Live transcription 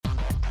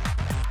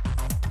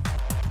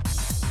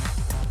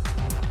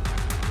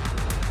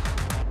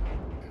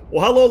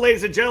Well, hello,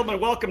 ladies and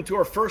gentlemen. Welcome to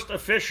our first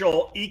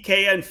official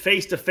EKN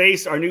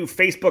Face-to-Face, our new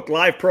Facebook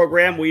Live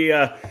program. We've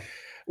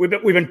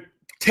been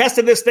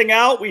testing this thing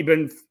out. We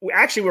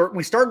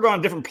started on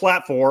a different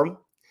platform,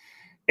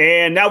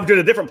 and now we're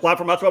doing a different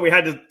platform. That's why we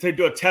had to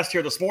do a test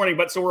here this morning.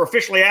 But so we're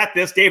officially at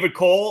this. David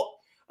Cole,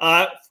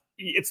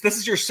 this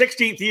is your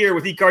 16th year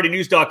with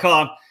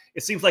eCardyNews.com.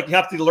 It seems like you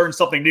have to learn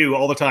something new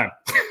all the time.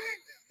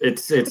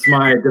 It's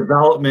my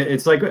development.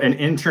 It's like an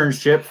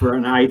internship for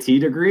an IT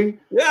degree.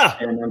 Yeah.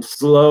 And I'm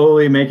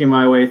slowly making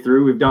my way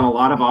through. We've done a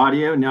lot of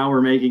audio. Now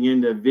we're making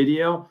into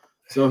video.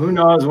 So who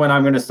knows when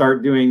I'm going to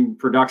start doing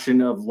production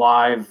of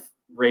live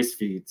race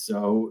feeds.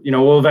 So,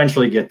 we'll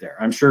eventually get there.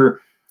 I'm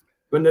sure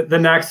when the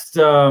next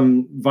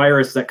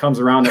virus that comes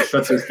around that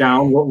shuts us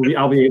down,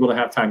 I'll be able to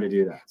have time to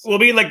do that. So. We'll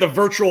be in like the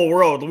virtual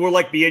world. We'll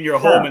like be in your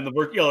home and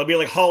it'll be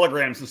like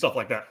holograms and stuff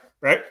like that,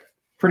 right?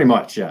 Pretty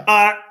much, yeah.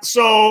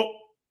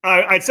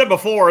 I'd said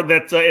before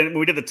that when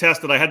we did the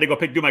test that I had to go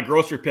do my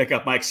grocery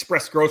pickup, my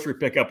express grocery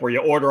pickup where you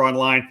order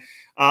online.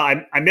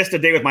 I missed a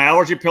day with my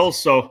allergy pills,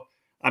 so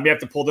I may have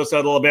to pull this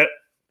out a little bit.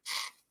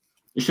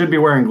 You should be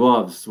wearing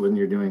gloves when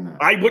you're doing that.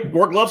 I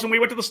wore gloves when we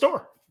went to the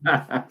store.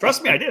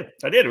 Trust me, I did.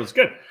 It was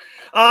good.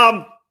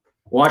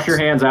 Wash your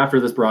hands after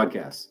this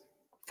broadcast.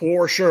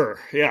 For sure.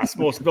 Yes,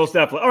 most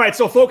definitely. All right,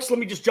 so folks, let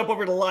me just jump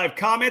over to the live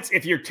comments.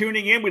 If you're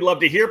tuning in, we'd love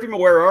to hear from you.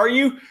 Where are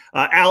you?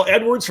 Al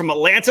Edwards from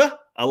Atlanta.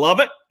 I love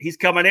it. He's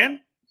coming in.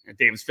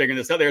 David's figuring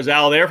this out. There's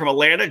Al there from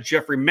Atlanta.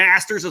 Jeffrey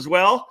Masters as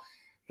well.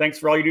 Thanks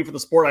for all you do for the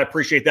sport. I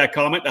appreciate that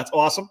comment. That's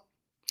awesome.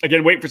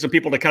 Again, waiting for some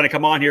people to kind of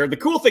come on here. The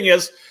cool thing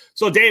is,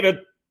 so David,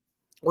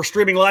 we're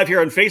streaming live here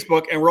on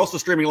Facebook, and we're also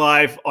streaming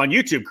live on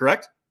YouTube,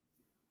 correct?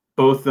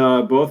 Both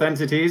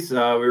entities. We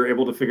were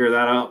able to figure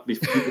that out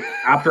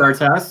after our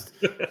test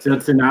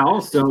to now.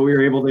 So we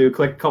were able to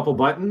click a couple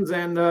buttons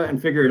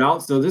and figure it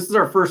out. So this is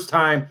our first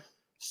time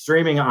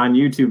streaming on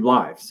YouTube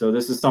Live. So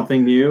this is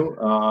something new.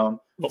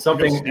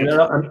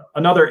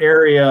 Another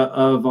area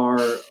of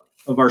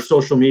our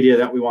social media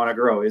that we want to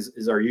grow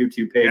is our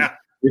YouTube page. Yeah.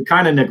 We've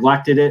kind of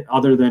neglected it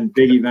other than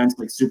big events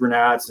like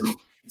Supernats and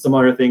some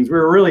other things. We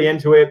were really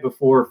into it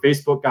before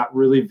Facebook got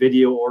really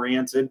video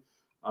oriented.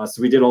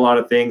 So we did a lot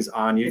of things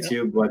on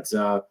YouTube, but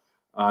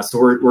so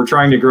we're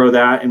trying to grow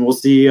that, and we'll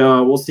see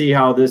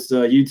how this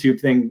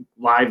YouTube thing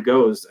live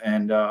goes,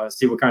 and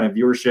see what kind of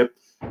viewership.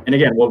 And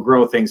again, we'll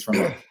grow things from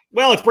there.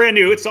 Well, it's brand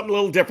new. It's something a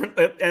little different.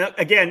 And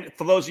again,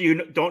 for those of you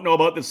who don't know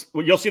about this,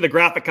 you'll see the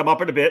graphic come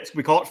up in a bit.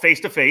 We call it face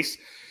to face.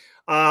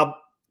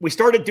 We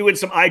started doing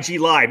some IG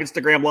Live,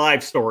 Instagram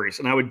Live stories,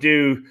 and I would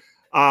do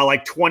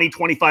like 20,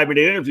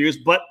 25-minute interviews,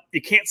 but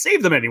you can't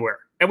save them anywhere.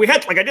 And we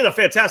had, I did a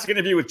fantastic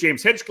interview with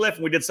James Hinchcliffe,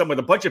 and we did some with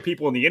a bunch of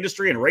people in the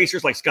industry and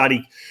racers like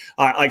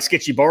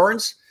Skitchy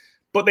Barnes,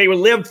 but they would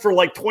live for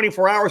like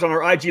 24 hours on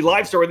our IG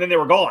Live story, and then they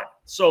were gone.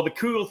 So the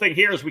cool thing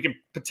here is we can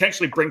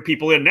potentially bring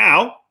people in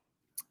now,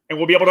 and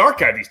we'll be able to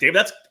archive these, Dave.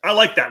 I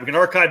like that. We can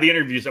archive the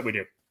interviews that we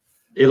do.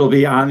 It'll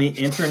be on the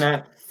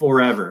internet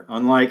forever,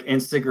 unlike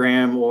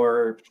Instagram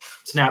or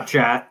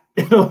Snapchat.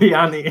 It'll be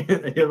on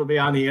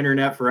the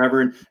internet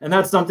forever, and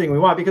that's something we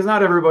want, because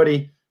not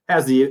everybody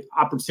has the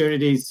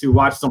opportunities to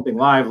watch something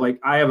live. Like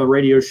I have a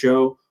radio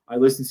show I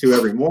listen to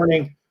every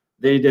morning.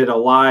 They did a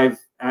live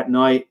at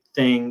night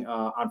thing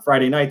on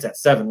Friday nights at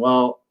 7.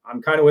 Well,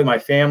 I'm kind of with my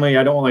family.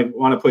 I don't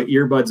want to put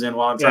earbuds in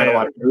while I'm trying to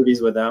watch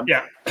movies with them.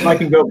 Yeah, I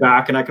can go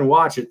back and I can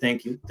watch it.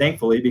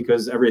 Thankfully,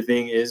 because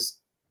everything is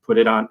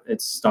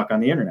it's stuck on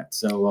the internet.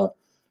 So,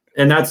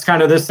 and that's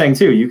kind of this thing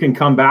too. You can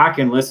come back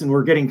and listen.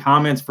 We're getting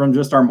comments from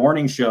just our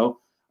morning show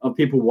of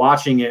people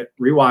watching it,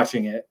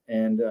 rewatching it,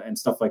 and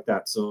stuff like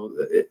that. So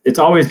it's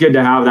always good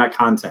to have that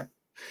content.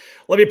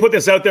 Let me put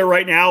this out there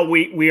right now.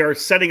 We are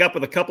setting up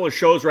with a couple of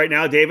shows right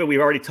now, David. We've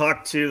already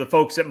talked to the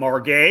folks at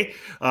Margay.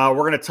 We're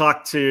going to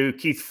talk to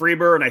Keith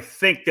Freber, and I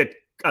think that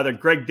either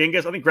Greg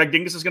Dingus. I think Greg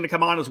Dingus is going to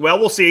come on as well.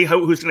 We'll see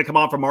who's going to come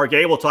on from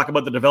Margay. We'll talk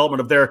about the development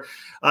of their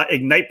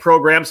Ignite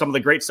program, some of the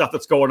great stuff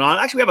that's going on.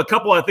 Actually, we have a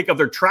couple, I think, of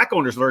their track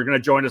owners that are going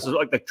to join us,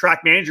 like the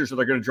track managers that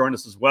are going to join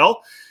us as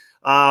well.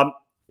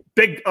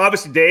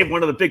 Obviously, Dave,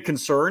 one of the big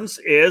concerns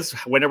is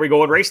when are we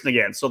going racing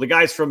again? So the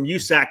guys from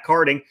USAC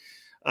Karting,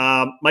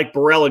 Mike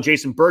Burrell and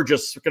Jason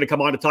Burgess, are going to come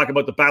on to talk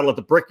about the battle at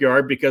the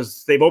Brickyard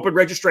because they've opened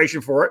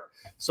registration for it.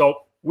 So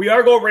we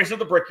are going racing at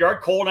the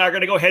Brickyard. Cole and I are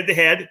going to go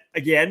head-to-head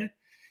again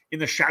in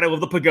the shadow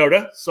of the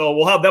pagoda. So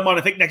we'll have them on,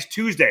 I think, next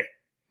Tuesday.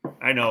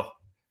 I know.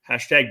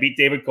 Hashtag beat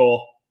David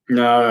Cole.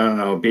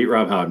 No. Beat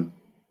Rob Howden.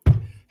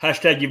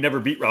 Hashtag you've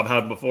never beat Rob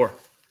Howden before.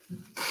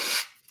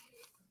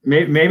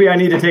 Maybe I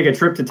need to take a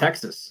trip to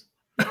Texas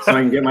so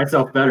I can get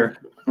myself better.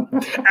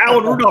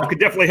 Alan Rudolph could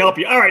definitely help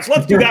you. All right, so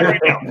let's do that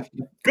right now.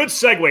 Good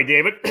segue,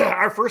 David.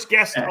 Our first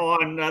guest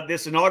on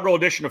this inaugural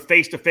edition of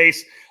Face to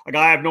Face, a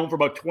guy I've known for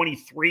about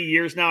 23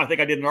 years now. I think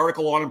I did an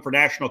article on him for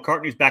National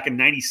Kart News back in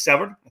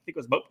 97. I think it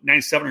was about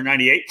 97 or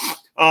 98.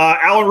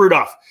 Alan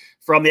Rudolph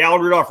from the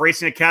Alan Rudolph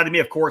Racing Academy,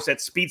 of course,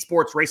 at Speed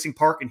Sports Racing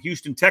Park in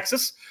Houston,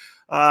 Texas.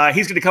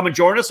 He's going to come and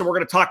join us, and we're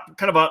going to talk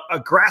kind of a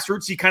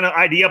grassrootsy kind of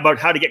idea about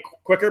how to get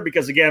quicker,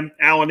 because, again,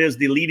 Alan is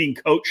the leading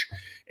coach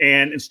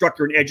and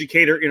instructor and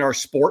educator in our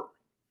sport.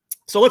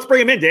 So let's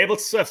bring him in, Dave.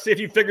 Let's see if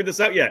you figured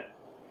this out yet.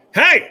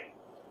 Hey,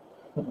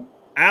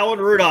 Alan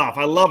Rudolph.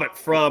 I love it.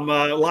 From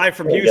live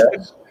from Houston.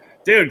 Guys.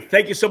 Dude,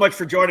 thank you so much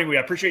for joining me.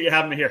 I appreciate you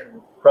having me here.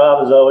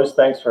 Rob, as always,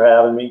 thanks for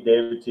having me.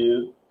 David,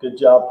 too. Good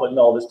job putting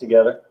all this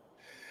together.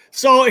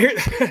 So here,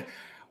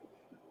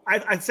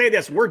 I'd say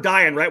this. We're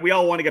dying, right? We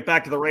all want to get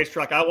back to the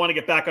racetrack. I want to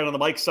get back on the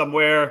mic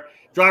somewhere.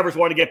 Drivers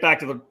want to get back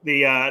to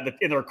the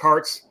in their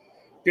karts.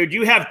 Dude,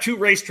 you have two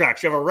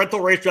racetracks. You have a rental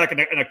racetrack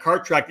and a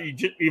kart track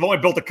that you've only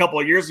built a couple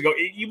of years ago.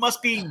 You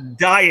must be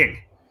dying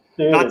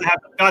not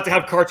to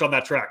have karts on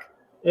that track.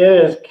 It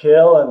is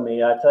killing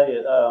me. I tell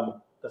you,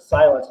 the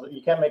silence.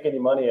 You can't make any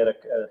money at a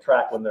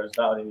track when there's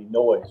not any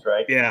noise,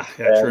 right? Yeah,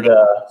 true.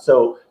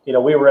 So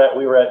we were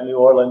at New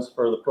Orleans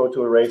for the Pro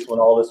Tour race when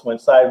all this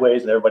went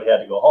sideways and everybody had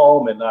to go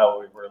home. And now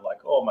we were like,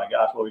 oh my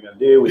gosh, what are we going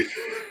to do? We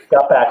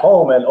got back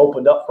home and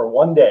opened up for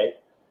one day.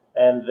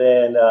 And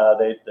then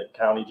the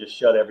county just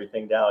shut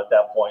everything down at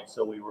that point,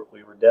 so we were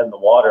dead in the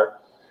water.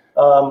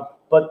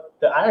 But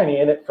the irony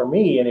in it, for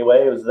me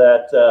anyway, was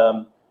that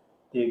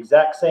the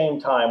exact same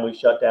time we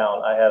shut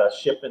down, I had a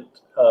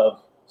shipment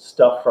of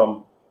stuff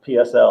from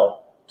PSL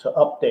to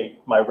update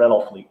my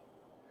rental fleet.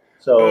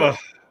 So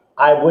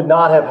I would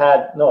not have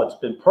had. No, it's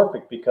been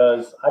perfect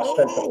because I've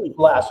spent the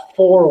last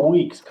 4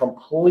 weeks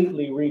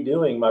completely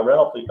redoing my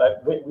rental fleet.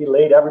 We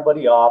laid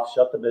everybody off,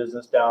 shut the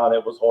business down.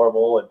 It was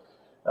horrible,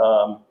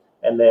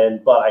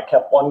 but I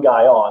kept one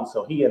guy on,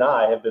 so he and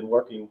I have been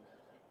working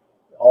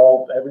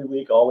every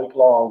week, all week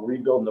long,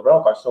 rebuilding the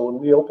rental cars. So when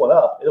we open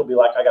up, it'll be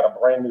like I got a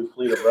brand new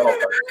fleet of rental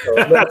cars. So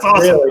that's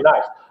awesome. Really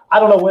nice. I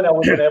don't know when I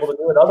would have been able to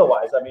do it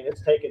otherwise. I mean,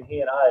 it's taken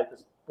he and I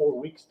just 4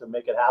 weeks to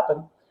make it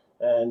happen.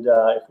 And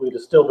if we'd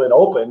have still been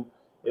open,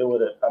 it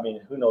would have. I mean,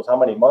 who knows how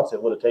many months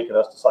it would have taken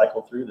us to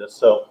cycle through this.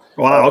 So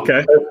wow,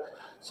 okay.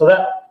 So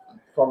that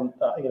from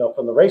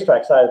the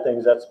racetrack side of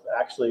things, that's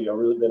actually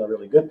been a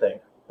really good thing.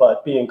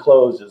 But being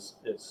closed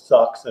it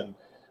sucks, and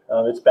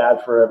it's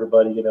bad for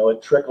everybody.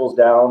 It trickles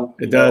down.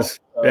 It does.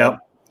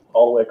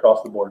 All the way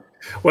across the board.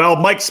 Well,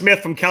 Mike Smith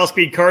from Cal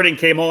Speed Karting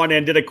came on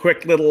and did a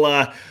quick little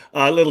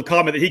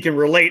comment that he can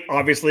relate,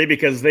 obviously,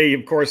 because they,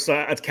 of course,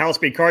 at Cal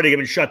Speed Karting have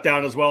been shut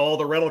down as well. All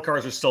the rental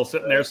cars are still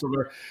sitting there, so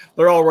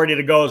they're all ready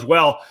to go as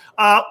well.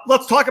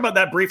 Let's talk about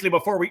that briefly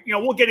before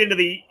we'll get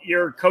into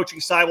your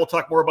coaching side. We'll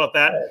talk more about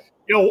that.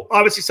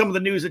 Obviously, some of the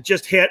news that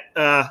just hit.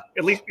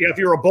 At least, if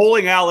you're a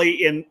bowling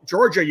alley in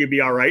Georgia, you'd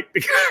be all right,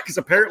 because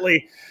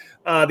apparently,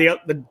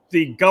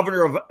 the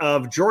governor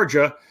of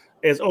Georgia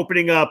is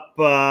opening up,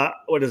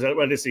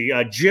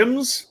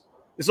 gyms.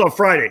 This is on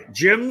Friday.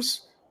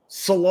 Gyms,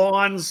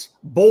 salons,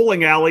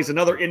 bowling alleys, and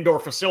other indoor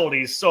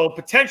facilities. So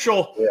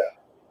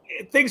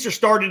things are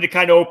starting to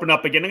kind of open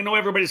up again. I know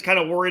everybody's kind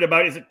of worried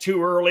about, is it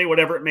too early,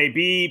 whatever it may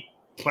be,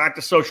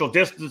 practice social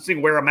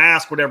distancing, wear a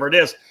mask, whatever it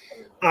is.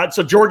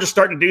 So Georgia's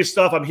starting to do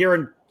stuff. I'm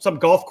hearing some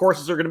golf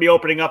courses are going to be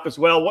opening up as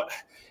well. What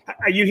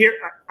are you here?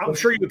 I'm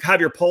sure you would have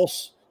your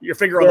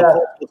finger on the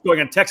pulse what's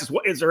going on in Texas.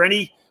 Is there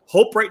any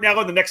hope right now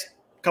in the next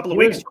couple of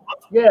weeks?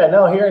 Yeah,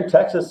 no, here in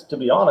Texas, to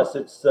be honest,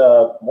 it's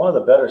one of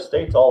the better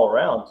states all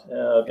around.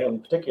 In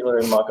particular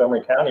in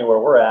Montgomery County, where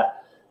we're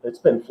at, it's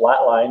been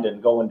flatlined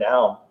and going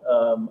down.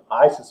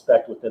 I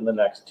suspect within the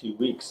next 2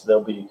 weeks,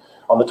 they'll be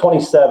on the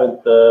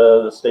 27th.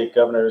 The state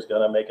governor is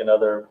going to make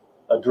another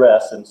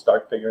address and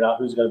start figuring out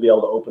who's going to be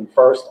able to open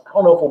first. I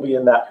don't know if we'll be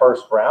in that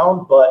first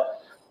round,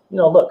 but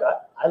look,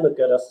 I look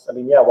at us. I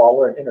mean, while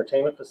we're an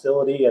entertainment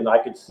facility, and I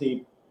could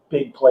see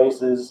big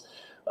places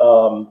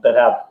that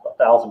have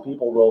 1,000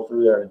 people roll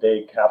through there a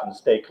day having to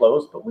stay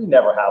closed, but we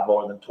never have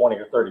more than 20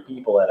 or 30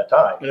 people at a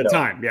time.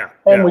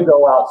 And we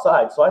go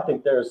outside. So I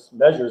think there's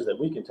measures that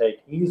we can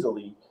take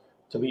easily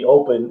to be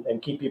open and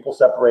keep people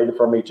separated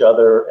from each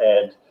other,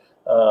 and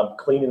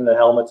cleaning the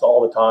helmets all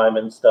the time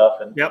and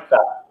stuff. And in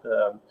fact,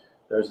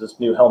 there's this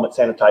new helmet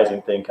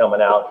sanitizing thing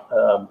coming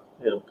out.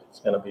 It's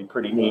going to be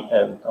pretty neat,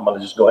 and I'm going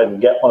to just go ahead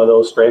and get one of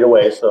those straight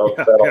away. So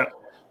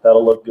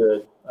that'll look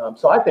good.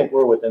 So I think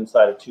we're within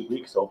inside of 2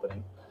 weeks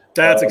opening.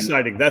 That's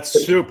exciting. That's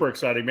super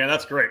exciting, man.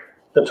 That's great.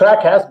 The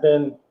track has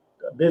been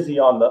busy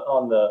on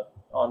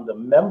the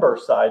member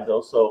side,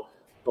 though. So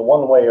the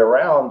one way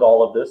around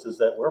all of this is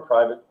that we're a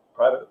private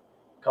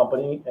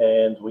company,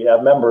 and we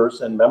have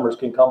members, and members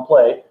can come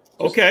play.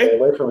 Stay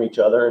away from each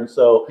other, and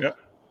so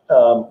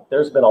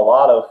there's been a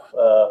lot of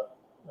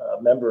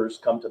members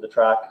come to the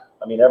track.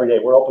 I mean, every day.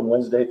 We're open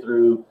Wednesday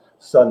through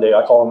Sunday.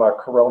 I call them our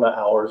Corona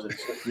hours.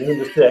 It's noon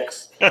to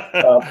 6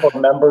 for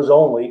members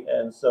only.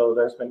 And so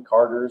there's been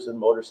karters and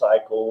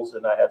motorcycles,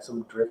 and I had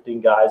some drifting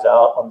guys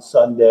out on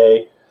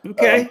Sunday.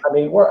 Okay. I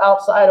mean, we're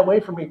outside away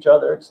from each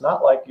other. It's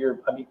not like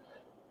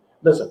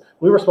listen,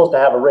 we were supposed to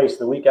have a race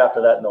the week after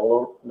that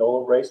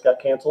NOLA race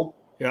got canceled.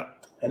 Yeah.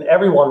 And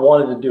everyone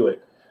wanted to do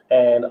it.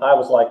 And I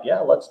was like, yeah,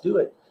 let's do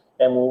it.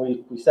 And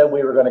when we said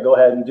we were going to go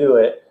ahead and do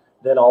it,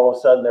 then all of a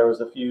sudden there was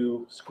a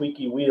few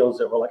squeaky wheels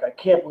that were like, I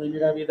can't believe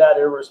you're going to be that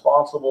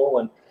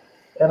irresponsible.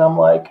 And I'm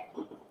like,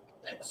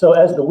 so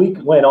as the week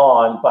went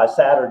on, by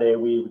Saturday,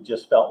 we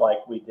just felt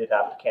like we did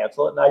have to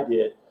cancel it, and I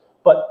did.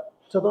 But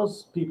to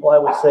those people, I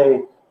would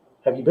say,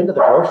 have you been to the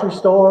grocery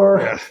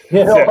store? Yeah.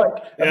 You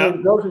know, Yeah. I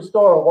mean, grocery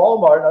store or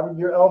Walmart, I mean,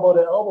 you're elbow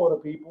to elbow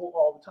to people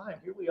all the time.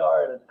 Here we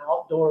are in an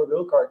outdoor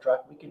go-kart track.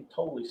 We can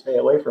totally stay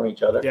away from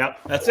each other. Yeah,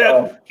 that's it.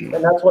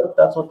 And that's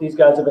what these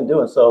guys have been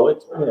doing. So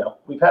it's,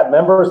 we've had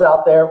members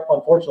out there.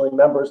 Unfortunately,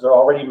 they're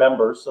already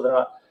members, so they're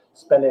not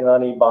spending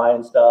money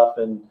buying stuff,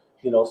 and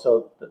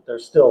so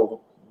there's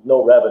still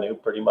no revenue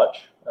pretty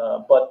much.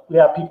 But we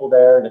have people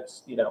there, and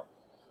it's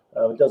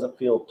it doesn't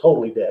feel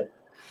totally dead.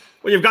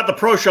 Well, you've got the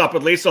pro shop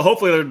at least, so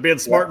hopefully they're being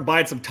smart and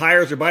buying some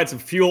tires or buying some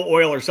fuel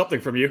oil or something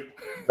from you.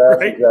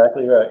 That's right?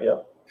 Exactly right. Yeah.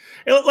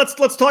 And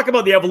let's talk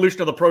about the evolution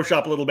of the pro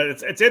shop a little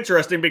bit. It's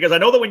interesting because I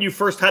know that when you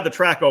first had the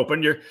track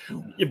open,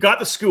 you've got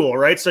the school,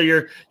 right? So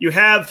you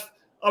have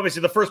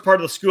obviously the first part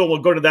of the school. We'll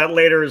go to that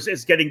later.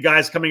 Is getting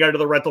guys coming out of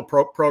the rental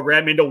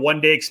program into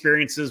 1-day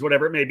experiences,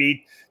 whatever it may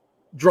be.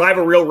 Drive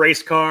a real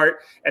race car,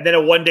 and then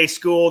a 1-day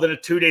school, then a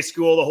 2-day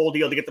school, the whole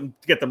deal to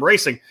get them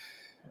racing.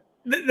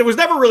 There was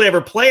never really ever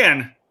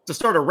planned to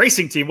start a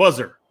racing team, was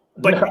there?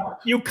 But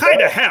you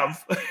kind of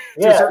have.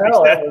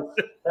 That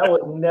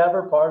was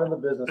never part of the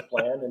business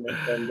plan. And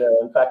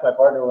in fact, my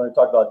partner, when we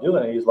talked about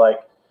doing it, he's like,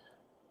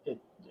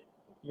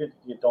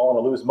 you don't want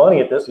to lose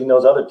money at this. He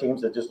knows other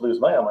teams that just lose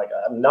money. I'm like,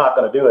 I'm not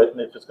going to do it. And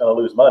if it's going to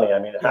lose money, I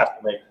mean, it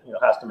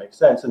has to make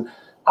sense. And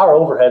our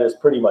overhead is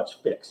pretty much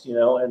fixed,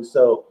 and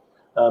so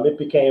it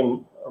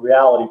became a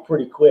reality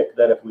pretty quick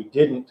that if we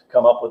didn't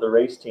come up with a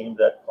race team,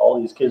 that all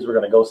these kids were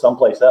going to go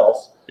someplace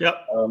else.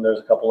 Yep. There's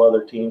a couple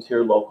other teams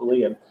here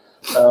locally, and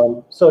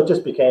so it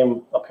just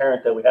became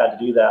apparent that we had to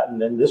do that.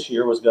 And then this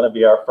year was going to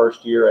be our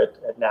first year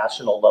at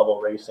national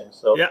level racing.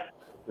 So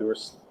we were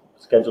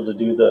scheduled to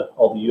do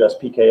all the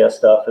USPKS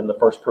stuff and the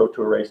first Pro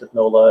Tour race at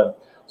NOLA. And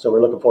so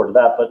we're looking forward to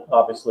that. But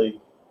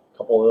obviously, a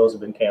couple of those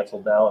have been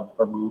canceled now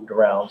or moved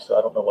around. So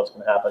I don't know what's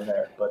going to happen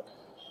there. But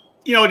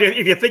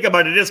if you think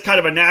about it, it is kind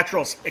of a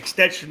natural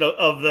extension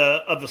of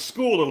the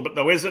school a little bit,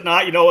 though, is it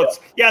not?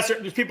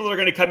 There's people that are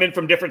going to come in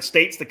from different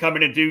states to come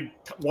in and do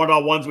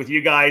one-on-ones with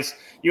you guys,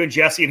 you and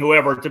Jesse and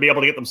whoever, to be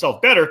able to get themselves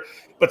better.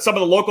 But some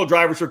of the local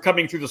drivers who are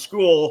coming through the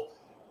school,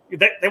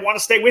 they want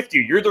to stay with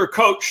you. You're their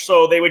coach,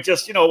 so they would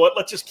just,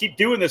 let's just keep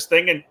doing this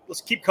thing and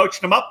let's keep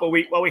coaching them up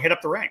while we hit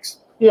up the ranks.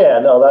 Yeah,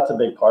 no, that's a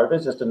big part of it.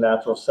 It's just a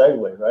natural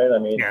segue, right? I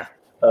mean,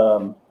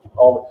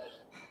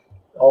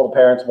 all the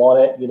parents want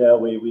it.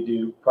 We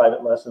do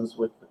private lessons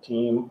with the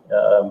team,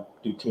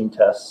 do team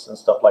tests and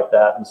stuff like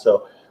that. And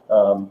so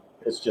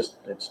it's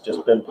just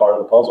been part of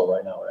the puzzle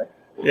right now, right?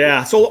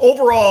 Yeah. So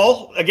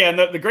overall, again,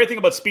 the great thing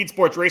about Speed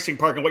Sports Racing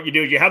Park and what you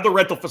do is you have the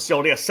rental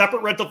facility, a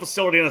separate rental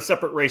facility and a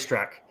separate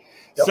racetrack,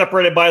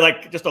 separated by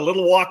just a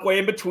little walkway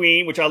in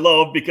between, which I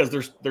love because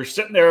they're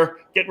sitting there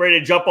getting ready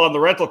to jump on the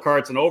rental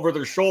carts, and over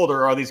their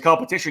shoulder are these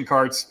competition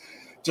carts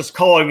just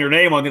calling their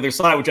name on the other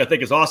side, which I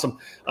think is awesome.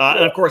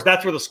 And of course,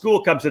 that's where the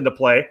school comes into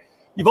play.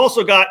 You've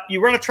also you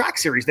run a track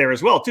series there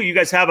as well, too. You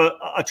guys have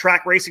a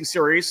track racing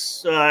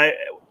series.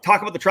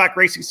 Talk about the track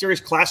racing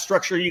series class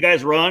structure you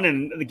guys run.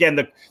 And again,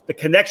 the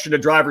connection to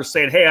drivers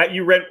saying, hey,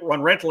 you run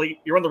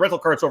the rental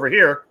carts over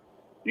here.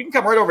 You can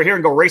come right over here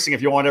and go racing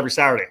if you want every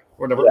Saturday,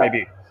 whatever it may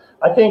be.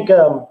 I think,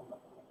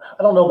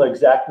 I don't know the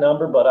exact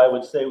number, but I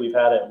would say we've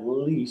had at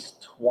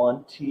least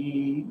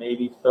 20,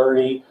 maybe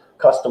 30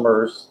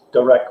 customers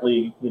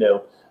directly,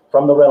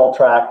 from the rental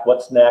track.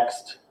 What's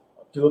next?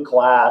 Do a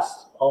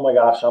class. Oh my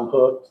gosh, I'm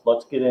hooked.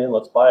 Let's get in.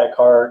 Let's buy a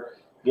cart.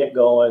 Get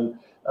going.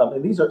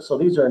 And these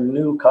are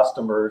new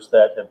customers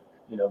that have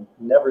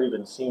never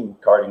even seen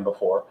karting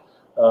before,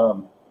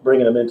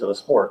 bringing them into the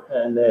sport.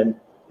 And then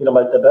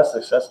the best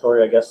success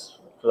story, I guess,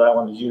 for that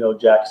one is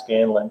Jack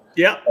Scanlon.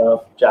 Yeah.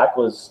 Jack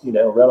was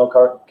a rental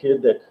car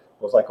kid that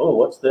was like, oh,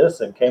 what's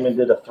this? And came and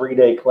did a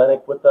 3-day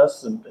clinic with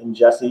us, and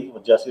Jesse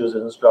was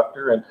an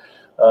instructor, and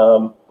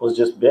was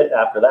just bit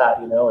after that,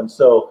 And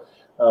so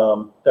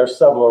there's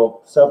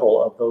several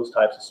of those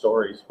types of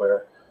stories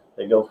where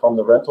they go from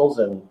the rentals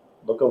and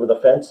look over the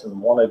fence and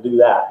want to do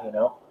that,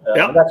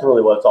 And that's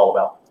really what it's all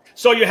about.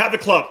 So you have the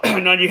club,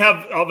 and you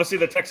have obviously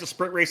the Texas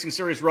Sprint Racing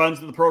Series runs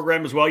in the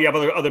program as well. You have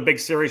other big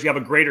series. You have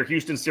a Greater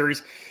Houston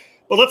Series.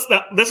 But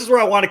this is where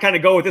I want to kind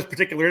of go with this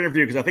particular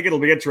interview because I think it'll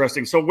be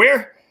interesting. So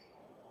where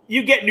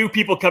you get new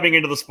people coming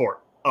into the sport,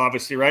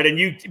 obviously, right?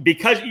 And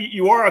because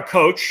you are a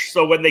coach,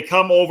 so when they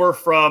come over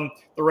from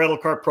the rental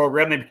cart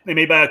program, they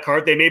may buy a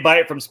cart. They may buy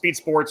it from Speed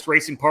Sports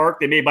Racing Park.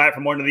 They may buy it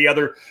from one of the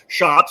other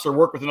shops or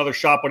work with another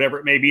shop, whatever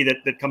it may be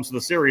that comes to the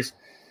series.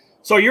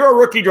 So you're a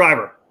rookie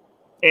driver,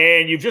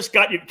 and you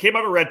came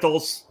out of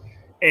rentals,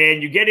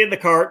 and you get in the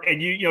cart,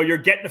 and you're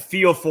getting a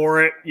feel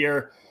for it.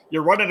 You're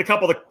running a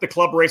couple of the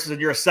club races, and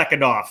you're a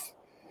second off.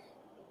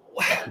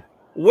 It's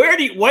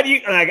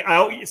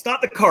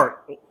not the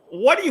cart.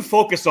 What do you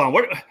focus on?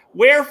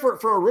 Where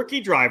for a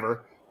rookie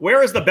driver,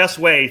 where is the best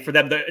way for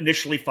them to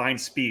initially find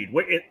speed?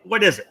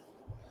 What is it?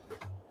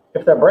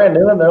 If they're brand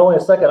new and they're only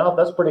a second off,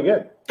 that's pretty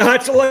good.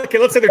 Okay,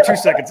 let's say they're 2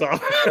 seconds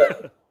off.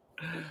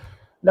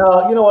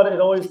 No, you know what? It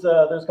always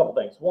there's a couple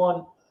things.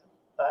 One,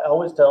 I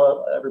always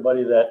tell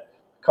everybody that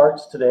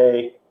karts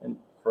today and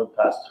for the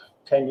past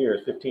 10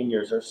 years, 15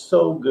 years are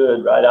so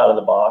good right out of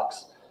the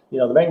box.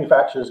 The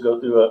manufacturers go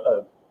through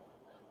a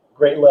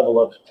great level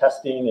of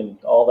testing and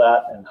all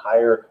that and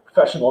hire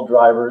professional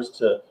drivers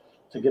to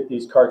get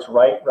these karts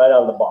right out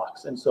of the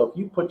box. And so if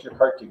you put your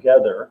kart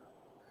together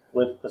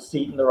with the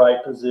seat in the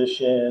right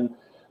position,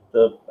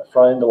 the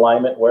front end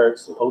alignment where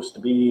it's supposed to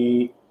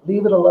be,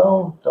 leave it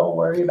alone. Don't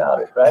worry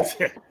about it, right?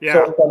 Yeah.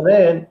 So from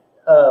then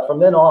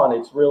on,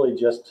 it's really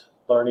just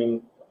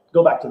learning,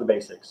 go back to the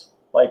basics.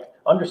 Like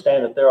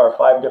understand that there are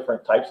 5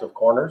 different types of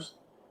corners.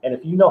 And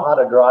if you know how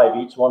to drive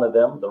each one of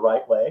them the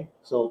right way,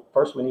 so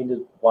first we need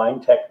to line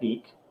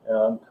technique.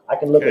 I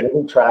can look at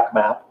any track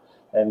map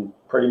and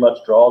pretty much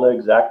draw the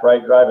exact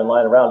right driving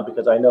line around it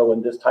because I know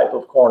in this type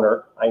of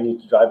corner, I need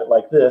to drive it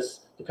like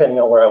this, depending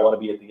on where I want to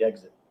be at the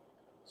exit.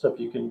 So if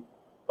you can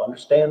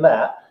understand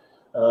that,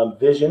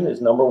 vision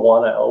is number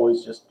one. I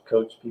always just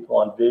coach people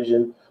on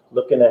vision,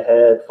 looking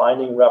ahead,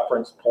 finding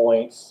reference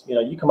points.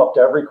 You come up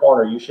to every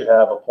corner, you should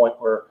have a point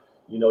where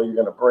you're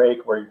going to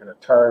brake, where you're going to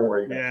turn, where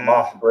you're going to come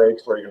off the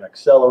brakes, where you're going to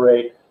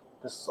accelerate.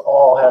 This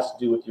all has to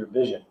do with your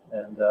vision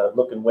and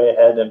looking way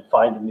ahead and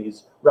finding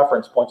these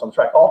reference points on the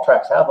track. All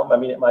tracks have them. I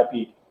mean, it might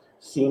be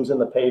seams in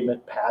the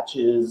pavement,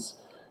 patches,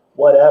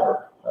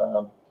 whatever.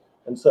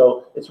 And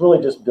so it's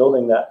really just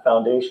building that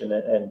foundation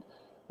and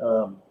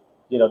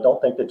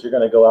don't think that you're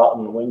going to go out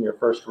and win your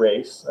first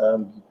race.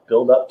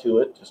 Build up to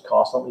it. Just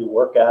constantly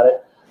work at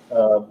it.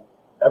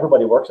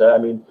 Everybody works at it. I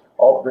mean,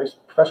 all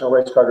professional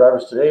race car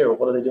drivers today, or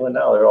what are they doing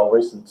now? They're all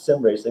racing,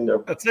 sim racing. They're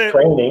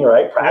training,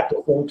 right?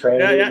 Practicing,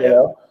 training.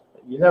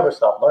 You never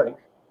stop learning.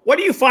 What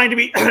do you find to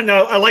be?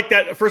 No, I like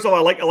that. First of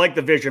all, I like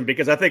the vision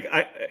because I think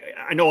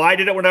I know I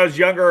did it when I was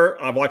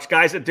younger. I've watched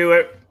guys that do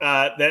it.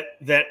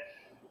 That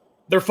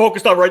they're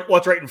focused on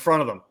what's right in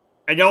front of them.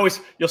 And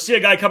you'll see a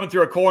guy coming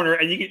through a corner,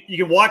 and you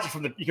can watch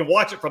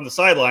it from the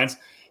sidelines.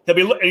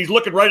 He's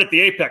looking right at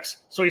the apex,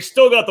 so he's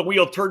still got the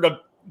wheel turned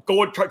up,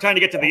 trying to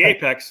get to the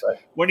apex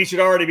when he should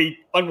already be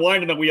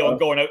unwinding the wheel and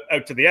going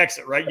out to the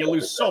exit. Right, you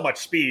lose so much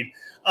speed.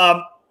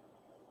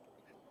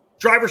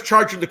 Drivers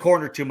charging the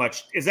corner too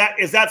much.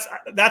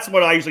 That's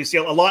what I usually see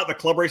a lot of the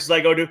club races I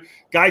go to.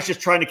 Guys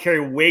just trying to carry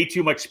way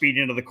too much speed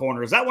into the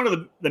corner. Is that one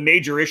of the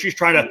major issues?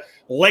 Trying to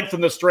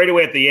lengthen the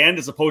straightaway at the end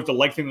as opposed to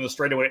lengthening the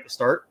straightaway at the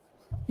start.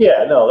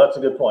 Yeah, no, that's a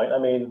good point. I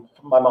mean,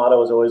 my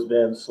motto has always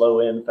been slow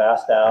in,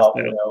 fast out.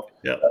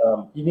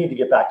 You need to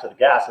get back to the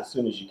gas as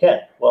soon as you can.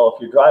 Well,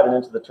 if you're driving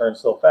into the turn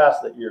so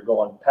fast that you're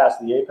going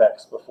past the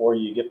apex before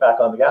you get back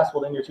on the gas,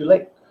 well, then you're too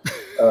late.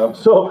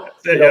 It's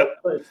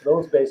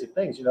those basic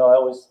things. I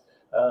always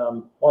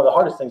one of the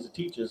hardest things to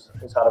teach is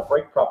how to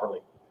brake properly.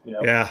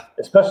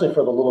 Especially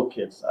for the little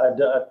kids. I've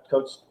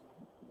coached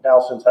now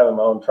since having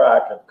my own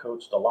track. I've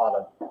coached a lot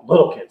of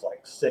little kids, like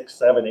 6,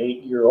 7,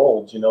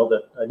 8-year-olds.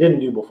 That I didn't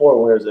do before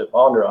when I was at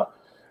Bondurant.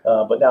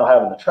 But now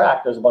having the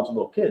track, there's a bunch of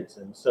little kids,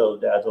 and so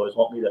dads always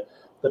want me to.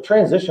 The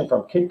transition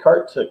from kid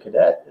kart to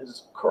cadet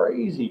is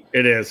crazy.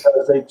 It is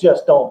because they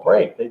just don't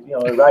brake. They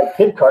ride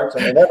kid karts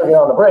and they never get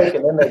on the brake,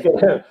 and then they get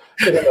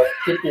in a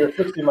 50 or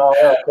 60 mile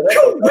an hour cadet.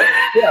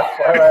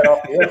 Fly right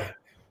off the end.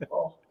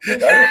 Well,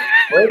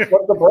 brake.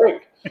 What's the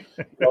brake?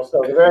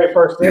 So the very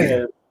first thing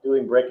is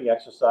doing braking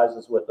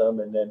exercises with them,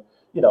 and then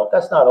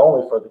that's not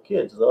only for the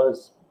kids.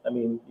 Those,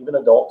 even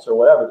adults or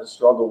whatever that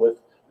struggle with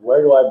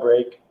where do I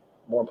brake.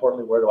 More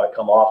importantly, where do I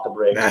come off the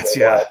brake? Where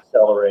do I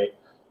accelerate?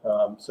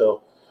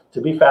 So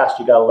to be fast,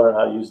 you got to learn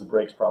how to use the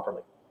brakes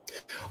properly.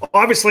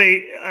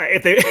 Obviously,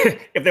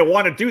 if they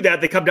want to do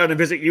that, they come down and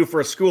visit you for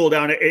a school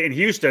down in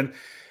Houston.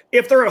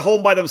 If they're at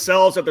home by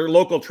themselves at their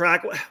local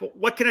track,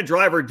 what can a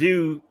driver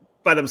do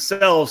by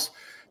themselves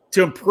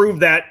to improve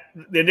the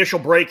initial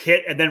brake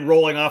hit and then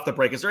rolling off the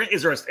brake? Is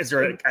there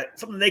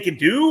something they can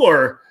do,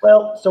 or?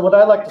 Well, so what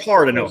I like to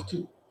hard to know.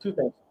 Two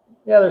things.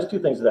 Yeah, there's two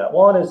things to that.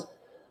 One is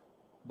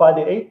by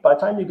the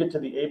time you get to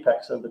the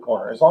apex of the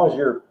corner, as long as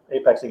you're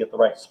apexing at the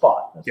right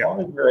spot, as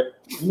long as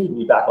you need to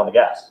be back on the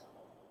gas.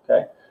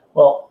 Okay.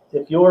 Well,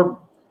 if you're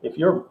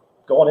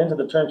going into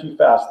the turn too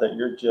fast that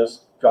you're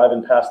just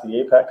driving past the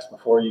apex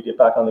before you get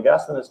back on the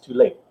gas, then it's too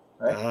late.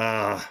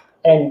 Right.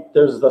 And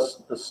there's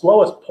the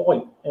slowest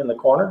point in the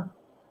corner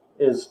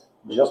is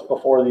just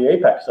before the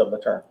apex of the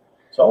turn.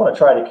 So I want to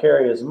try to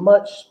carry as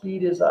much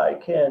speed as I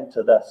can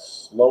to that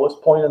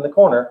slowest point in the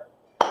corner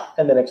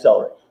and then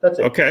accelerate. That's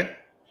it. Okay.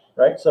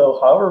 Right. So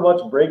however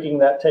much braking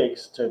that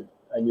takes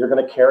and you're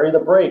going to carry the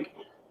brake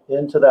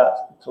into the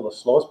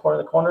slowest point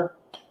in the corner,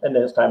 and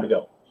then it's time to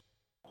go.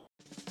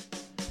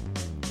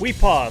 We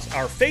pause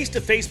our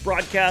face-to-face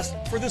broadcast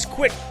for this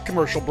quick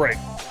commercial break.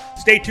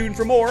 Stay tuned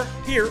for more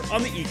here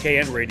on the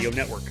EKN Radio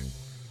Network.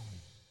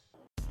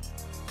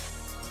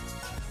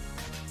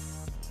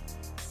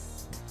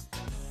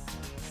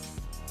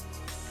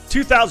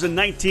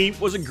 "2019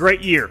 was a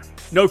great year,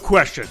 no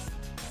question.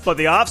 But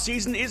the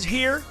off-season is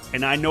here,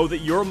 and I know that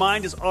your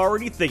mind is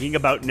already thinking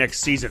about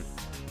next season.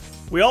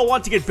 We all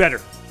want to get better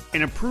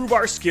and improve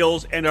our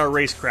skills and our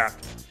racecraft.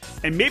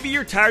 And maybe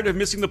you're tired of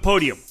missing the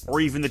podium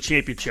or even the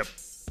championship.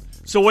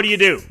 So what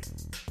do?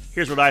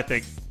 Here's what I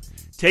think.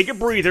 Take a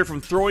breather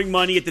from throwing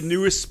money at the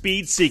newest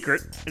speed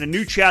secret and a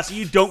new chassis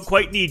you don't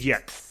quite need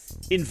yet.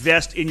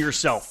 Invest in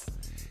yourself.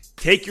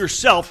 Take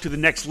yourself to the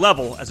next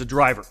level as a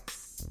driver.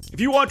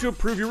 If you want to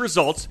improve your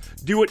results,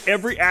 do what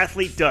every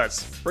athlete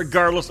does,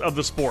 regardless of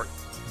the sport.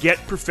 Get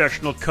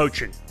professional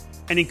coaching.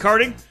 And in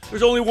karting,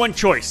 there's only one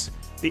choice.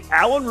 The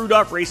Alan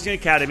Rudolph Racing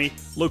Academy,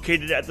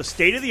 located at the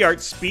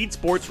state-of-the-art Speed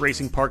Sports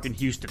Racing Park in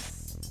Houston.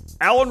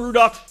 Alan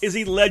Rudolph is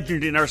a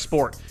legend in our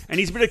sport, and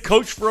he's been a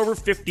coach for over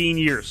 15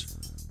 years.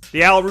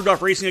 The Alan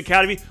Rudolph Racing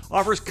Academy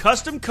offers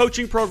custom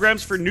coaching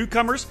programs for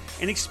newcomers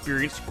and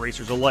experienced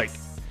racers alike.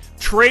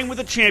 Train with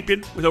a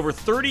champion with over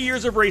 30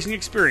 years of racing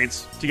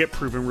experience to get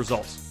proven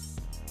results.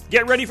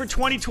 Get ready for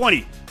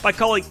 2020 by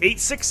calling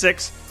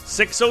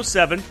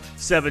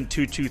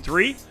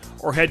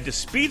 866-607-7223 or head to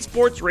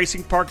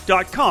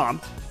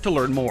speedsportsracingpark.com to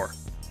learn more.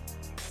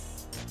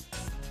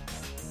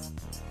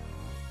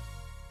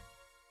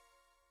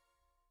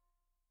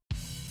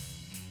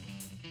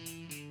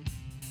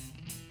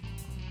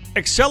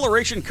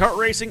 Acceleration Kart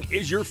Racing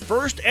is your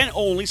first and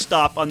only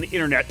stop on the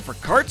internet for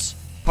karts,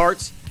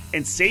 parts,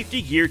 and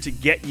safety gear to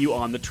get you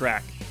on the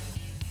track.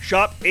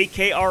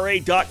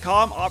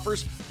 ShopAKRA.com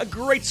offers a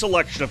great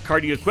selection of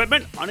karting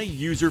equipment on a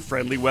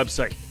user-friendly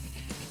website.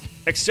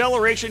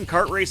 Acceleration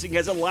Kart Racing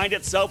has aligned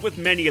itself with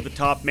many of the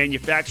top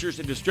manufacturers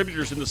and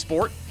distributors in the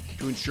sport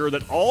to ensure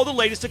that all the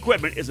latest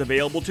equipment is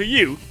available to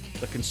you,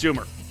 the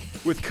consumer.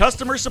 With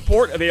customer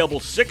support available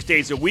 6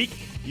 days a week,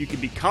 you can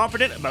be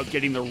confident about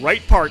getting the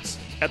right parts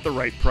at the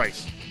right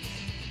price.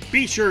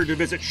 Be sure to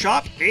visit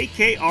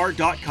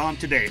shopakr.com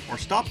today or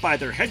stop by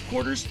their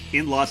headquarters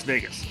in Las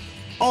Vegas.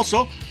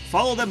 Also,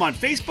 follow them on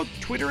Facebook,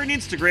 Twitter, and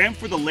Instagram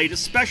for the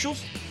latest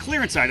specials,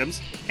 clearance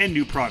items, and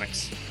new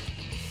products.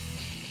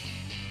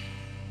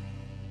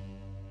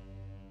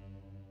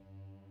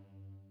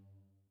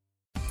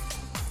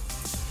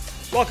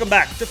 Welcome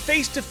back to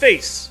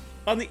Face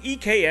on the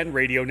EKN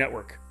Radio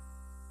Network.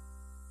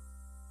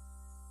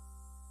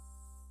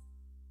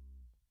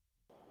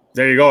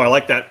 There you go. I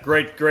like that.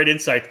 Great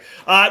insight.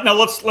 Now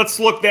let's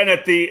look then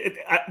at the.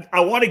 I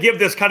want to give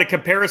this kind of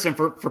comparison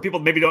for people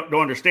that maybe don't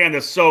understand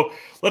this. So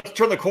let's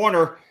turn the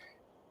corner.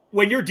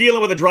 When you're dealing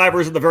with the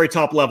drivers at the very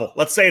top level,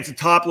 let's say it's a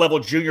top level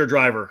junior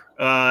driver,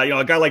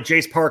 a guy like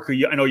Jace Park,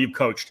 who I know you've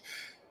coached.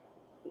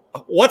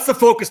 What's the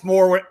focus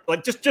more?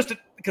 Like just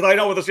because I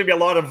know there's going to be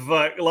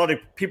a lot of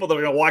people that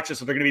are going to watch this,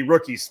 and they're going to be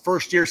rookies,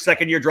 first year,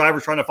 second year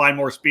drivers trying to find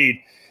more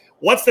speed.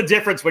 What's the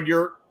difference when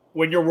you're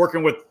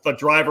working with a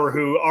driver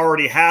who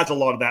already has a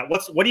lot of that?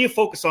 What do you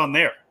focus on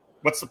there?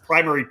 What's the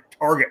primary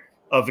target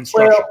of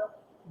instruction? Well,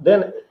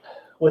 then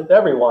with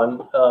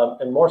everyone,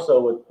 and more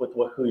so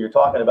with who you're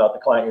talking about, the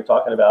client you're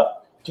talking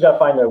about, you got to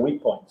find their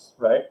weak points,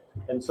 right?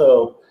 And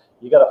so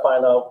you got to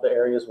find out the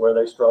areas where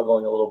they're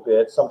struggling a little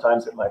bit.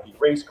 Sometimes it might be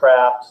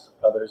racecraft,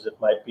 others it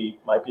might be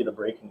the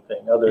braking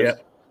thing. Others,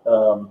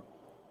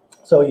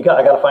 so I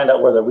got to find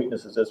out where their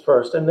weaknesses is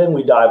first, and then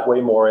we dive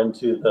way more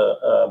into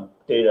the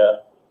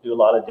data. Do a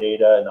lot of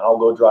data, and I'll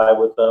go drive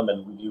with them,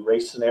 and we do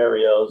race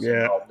scenarios. Yeah.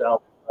 And I'll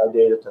download my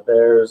data to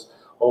theirs,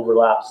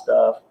 overlap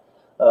stuff.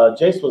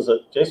 Jace was a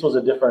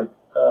different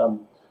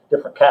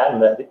cat in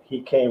that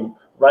he came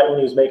right when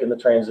he was making the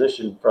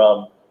transition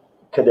from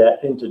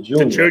cadet into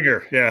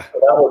junior. Yeah. So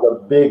that was a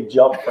big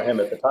jump for him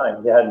at the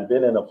time. He hadn't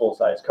been in a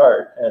full-size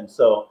kart, and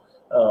so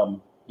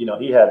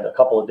he had a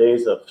couple of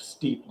days of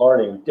steep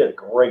learning. He did a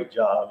great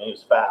job. I mean, he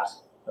was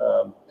fast.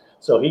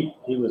 So he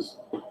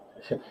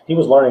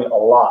was learning a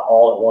lot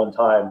all at one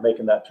time,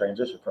 making that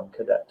transition from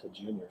cadet to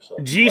junior. So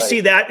do you see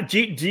that? Do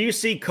you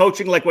see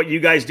coaching like what you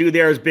guys do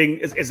there as being,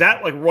 is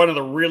that like one of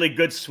the really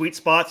good sweet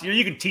spots?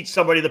 You can teach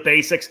somebody the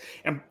basics.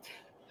 And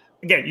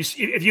again,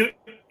 if you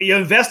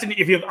invest in,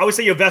 I always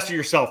say you invest in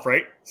yourself,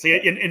 right? So you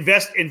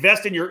invest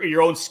in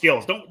your own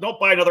skills. Don't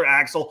buy another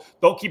axle.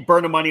 Don't keep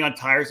burning money on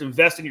tires.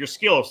 Invest in your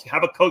skills.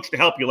 Have a coach to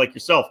help you like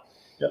yourself.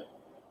 Yep.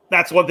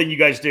 That's one thing you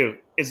guys do.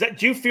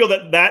 Do you feel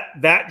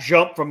that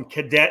jump from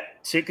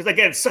cadet to, because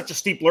again, it's such a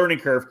steep learning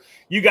curve,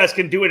 you guys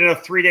can do it in a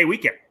 3-day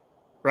weekend,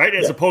 right?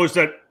 As opposed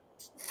to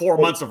 4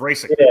 months of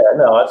racing. Yeah,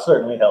 no, it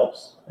certainly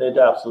helps. It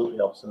absolutely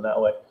helps in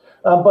that way.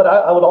 But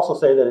I would also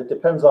say that it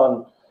depends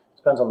on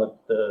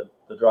the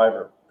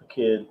driver, the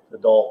kid, the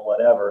adult,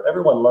 whatever.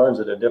 Everyone learns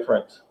at a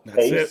different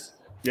pace,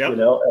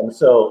 and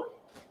so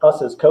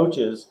us as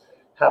coaches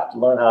have to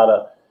learn how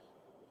to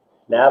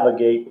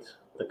navigate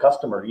the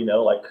customer,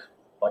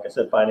 like I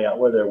said, finding out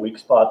where their weak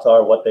spots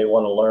are, what they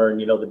want to learn.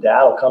 The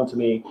dad will come to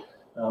me,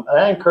 and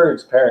I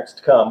encourage parents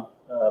to come,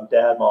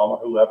 dad, mom, or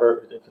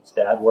whoever, if it's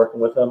dad working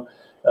with them,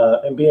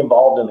 and be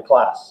involved in the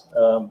class.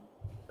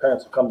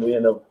 Parents will come to me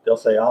and they'll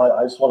say,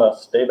 I just want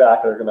to stay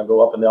back. They're going to go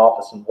up in the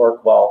office and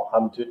work while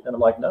and I'm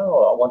like,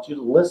 no, I want you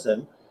to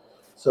listen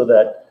so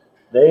that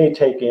they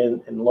take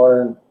in and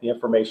learn the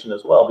information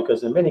as well.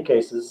 Because in many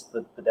cases,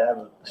 the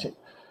dad,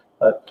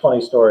 a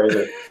funny story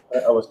that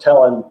I was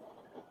telling.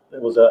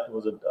 It was a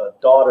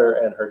daughter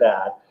and her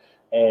dad,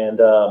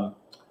 and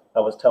I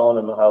was telling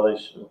them how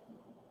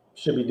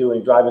should be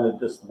driving it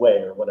this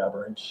way or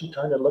whatever. And she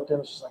turned and looked at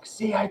him. She's like,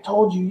 see, I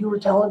told you were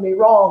telling me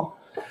wrong.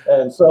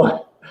 And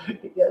so,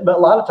 but a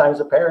lot of times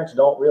the parents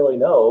don't really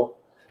know.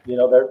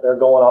 They're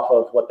going off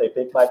of what they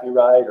think might be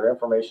right or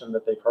information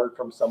that they've heard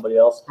from somebody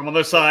else. From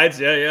other sides,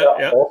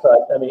 yeah. Both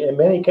sides. I mean, in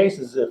many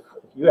cases, if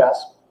you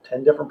ask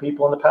 10 different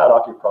people in the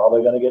paddock, you're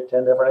probably going to get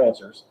 10 different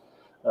answers.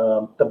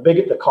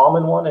 The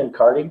common one in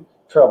karting,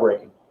 trail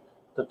braking.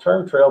 The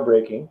term trail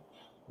braking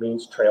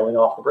means trailing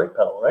off the brake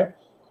pedal, right?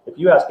 If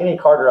you ask any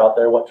karter out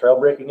there what trail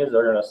braking is,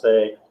 they're going to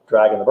say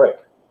dragging the brake.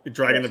 You're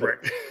dragging the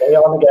brake. Stay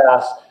on the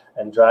gas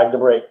and drag the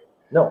brake.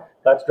 No,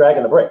 that's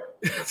dragging the brake.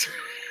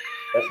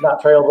 That's not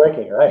trail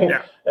braking, right?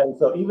 Yeah. And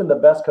so even the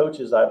best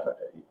coaches,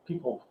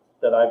 people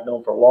that I've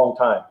known for a long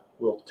time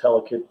will tell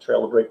a kid to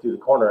trail the brake through the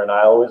corner, and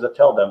I always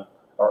tell them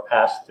or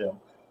ask them,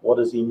 what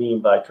does he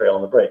mean by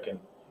trailing the brake? And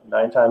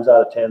 9 times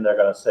out of 10, they're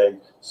going to say,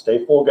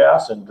 stay full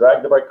gas and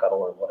drag the brake pedal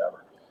or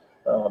whatever.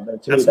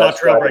 And that's not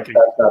trail braking.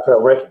 That's not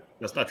trail braking.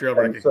 That's not trail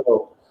braking. And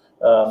so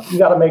you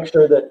got to make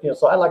sure that,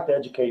 so I like to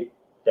educate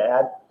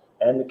dad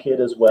and the kid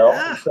as well.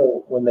 Yeah. And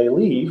so when they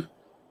leave,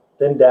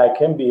 then dad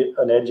can be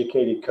an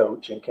educated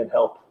coach and can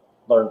help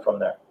learn from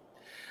there.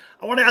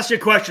 I want to ask you a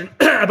question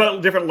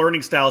about different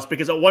learning styles,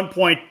 because at one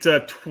point,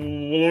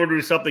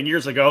 20-something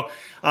years ago,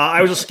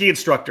 I was a ski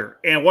instructor.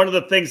 And one of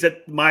the things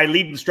that my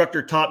lead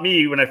instructor taught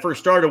me when I first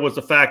started was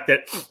the fact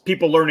that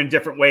people learn in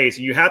different ways.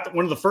 And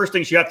one of the first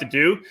things you have to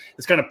do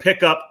is kind of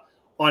pick up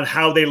on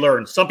how they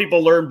learn. Some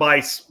people learn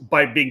by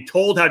being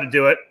told how to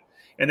do it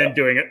and then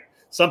doing it.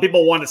 Some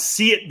people want to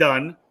see it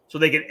done so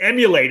they can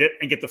emulate it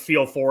and get the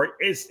feel for it.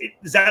 Is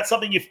that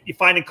something you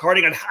find in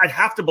karting? I'd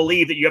have to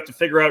believe that you have to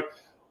figure out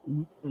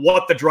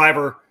what the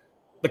driver,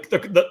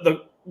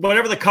 the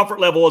whatever the comfort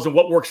level is and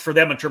what works for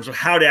them in terms of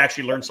how to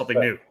actually learn something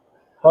new.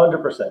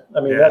 100%. I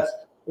mean, that's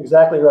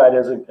exactly right.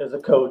 As a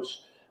coach,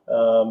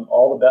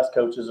 all the best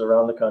coaches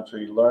around the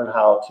country learn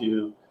how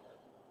to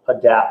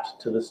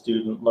adapt to the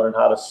student, learn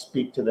how to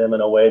speak to them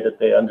in a way that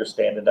they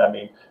understand it. I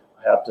mean,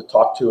 I have to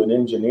talk to an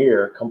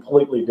engineer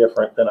completely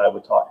different than I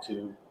would talk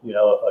to,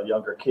 a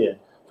younger kid,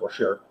 for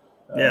sure.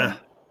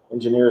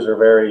 Engineers are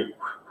very,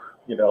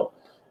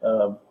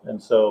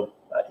 and so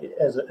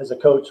as a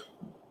coach,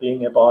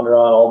 being at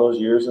Bondurant all those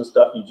years and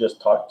stuff, you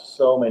just talk to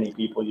so many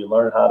people. You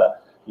learn how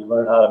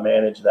to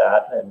manage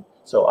that. And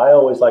so I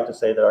always like to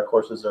say that our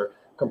courses are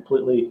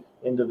completely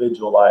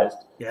individualized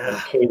and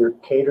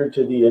catered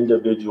to the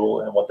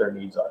individual and what their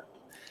needs are.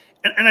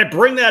 And I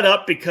bring that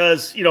up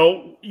because, that's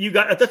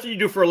what you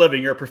do for a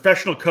living. You're a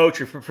professional coach,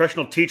 you're a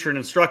professional teacher and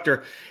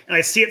instructor. And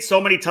I see it so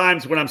many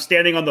times when I'm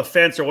standing on the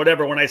fence or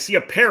whatever, when I see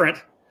a parent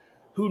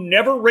who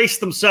never raced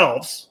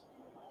themselves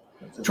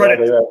try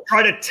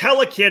to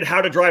tell a kid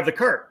how to drive the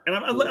cart. And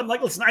I'm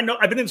like, listen, I know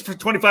I've been in this for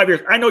 25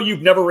 years. I know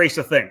you've never raced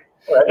a thing.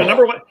 Right. And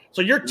number one,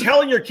 so you're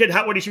telling your kid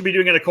what he should be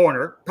doing in a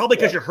corner, probably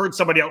because you heard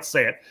somebody else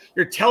say it.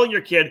 You're telling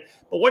your kid,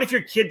 but what if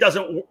your kid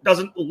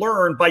doesn't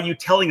learn by you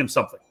telling him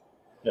something?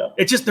 Yeah.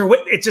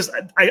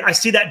 I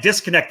see that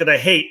disconnect that I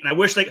hate. And I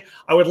wish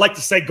I would like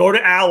to say, go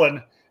to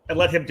Alan and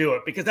let him do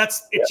it, because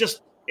it's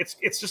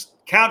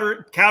just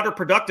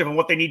counterproductive in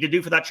what they need to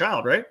do for that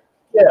child. Right.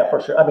 Yeah,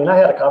 for sure. I mean, I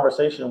had a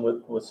conversation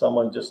with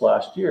someone just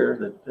last year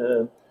that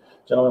the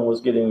gentleman was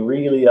getting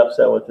really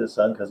upset with his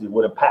son because he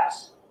wouldn't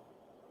pass.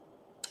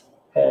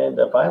 And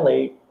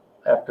finally,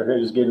 after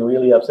he was getting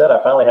really upset,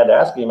 I finally had to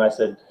ask him. I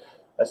said,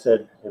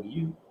 have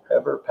you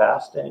ever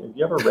passed any? Have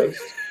you ever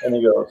raced? And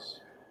he goes,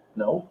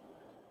 no.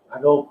 I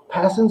go,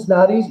 passing's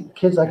not easy. The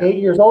kid's like 8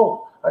 years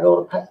old. I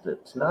go,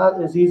 it's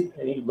not as easy.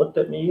 And he looked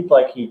at me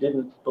like he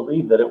didn't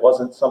believe that it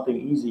wasn't something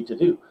easy to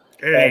do.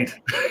 It ain't.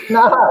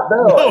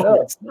 No,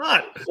 it's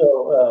not.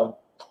 So,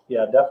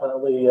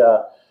 definitely.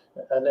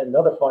 And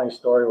another funny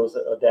story was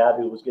a dad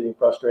who was getting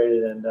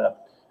frustrated, and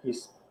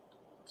his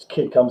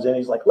kid comes in.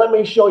 He's like, let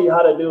me show you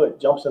how to do it.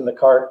 Jumps in the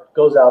cart,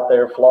 goes out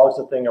there, flogs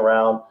the thing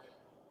around.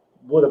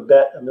 Would have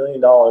bet $1 million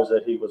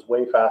that he was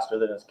way faster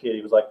than his kid.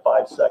 He was like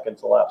 5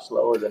 seconds a lap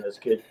slower than his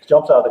kid.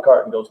 Jumps out of the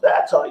cart and goes,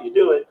 that's how you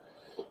do it.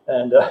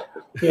 And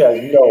he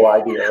has no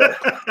idea.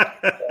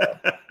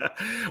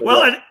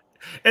 Well,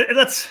 and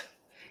that's,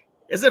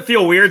 doesn't it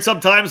feel weird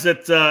sometimes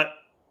that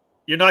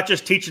you're not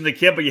just teaching the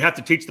kid, but you have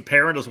to teach the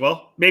parent as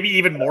well? Maybe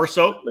even more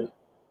so.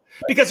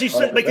 Because you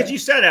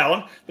said,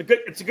 Alan,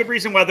 it's a good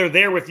reason why they're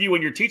there with you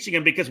when you're teaching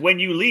them, because when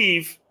you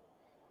leave,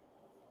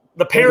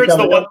 the parent's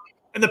the one.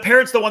 And the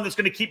parent's the one that's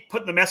going to keep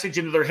putting the message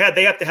into their head.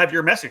 They have to have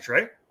your message,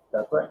 right?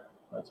 That's right.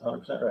 That's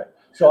 100% right.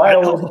 So I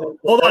always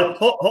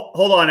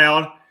hold on,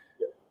 Alan.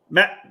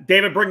 Matt,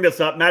 David, bring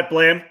this up. Matt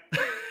Blam.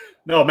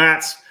 No,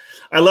 Matt's.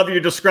 I love you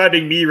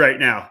describing me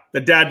right now,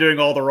 the dad doing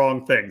all the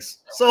wrong things.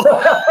 So,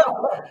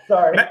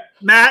 sorry,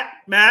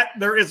 Matt,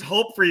 there is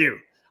hope for you.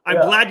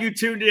 I'm glad you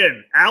tuned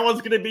in.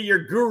 Alan's going to be your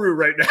guru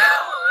right now.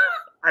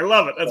 I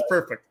love it. That's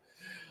perfect.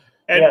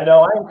 And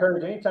I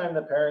encourage anytime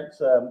the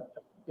parents.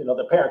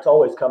 The parents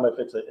always come if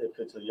it's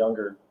a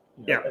younger,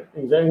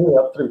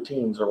 up through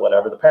teens or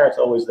whatever. The parents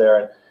are always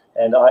there,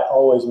 and I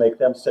always make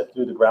them sit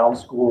through the ground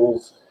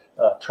schools,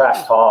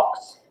 track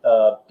talks,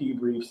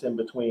 debriefs in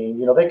between.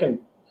 They can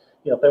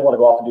if they want to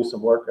go off and do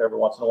some work every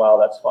once in a while,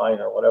 that's fine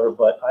or whatever.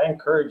 But I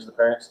encourage the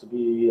parents to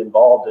be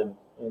involved in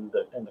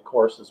the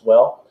course as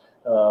well,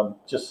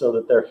 just so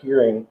that they're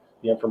hearing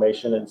the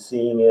information and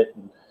seeing it.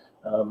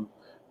 And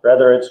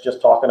whether it's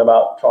just talking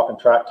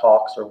track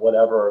talks or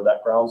whatever, or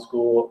that ground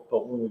school.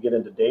 But when we get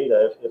into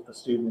data, if the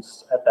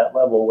students at that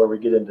level where we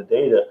get into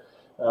data,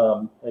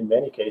 in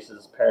many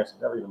cases, parents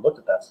have never even looked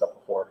at that stuff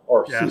before,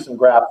 or see some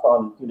graphs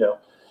on,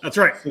 that's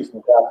right. See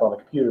some graphs on the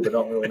computer, but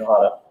don't really know how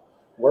to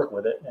work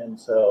with it. And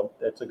so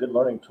it's a good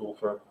learning tool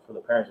for the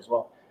parents as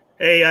well.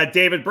 Hey,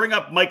 David, bring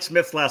up Mike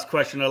Smith's last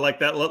question. I like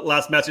that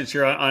last message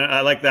here.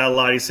 I like that a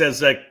lot. He says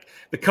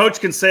the coach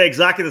can say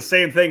exactly the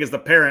same thing as the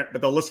parent,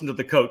 but they'll listen to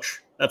the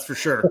coach. That's for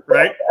sure,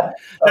 right?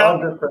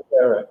 100%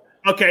 right.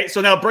 Okay, so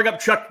now bring up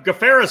Chuck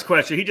Gaffara's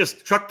question.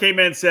 Chuck came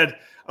in and said,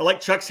 I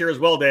like Chuck's here as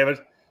well, David.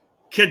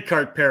 Kid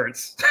cart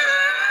parents.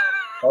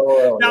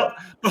 Now,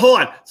 but hold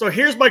on. So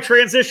here's my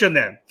transition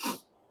then.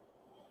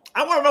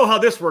 I want to know how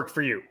this worked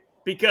for you,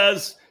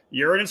 because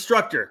you're an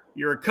instructor,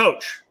 you're a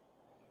coach,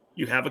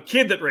 you have a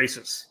kid that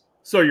races,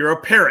 so you're a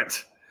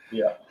parent.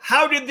 Yeah.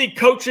 How did the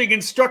coaching,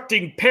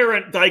 instructing,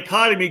 parent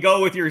dichotomy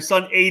go with your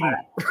son, Aiden?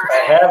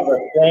 I have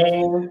the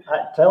same.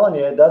 I'm telling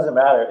you, it doesn't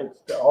matter.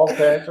 It's all the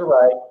parents are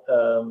right.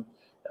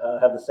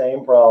 Have the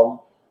same problem,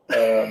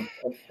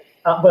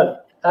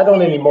 but I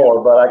don't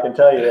anymore. But I can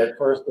tell you, at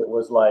first it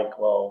was like,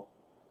 well,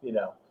 in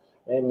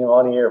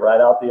one ear,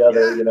 right out the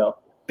other.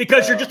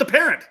 Because you're just a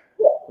parent.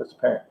 Yeah, just a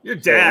parent. Your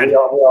dad.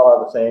 So we all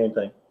have the same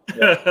thing.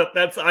 Yeah.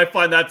 I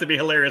find that to be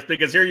hilarious,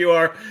 because here you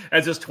are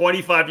as this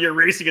 25-year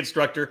racing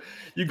instructor.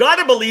 You got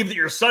to believe that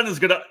your son is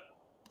going to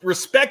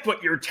respect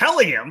what you're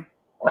telling him,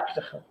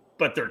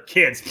 but they're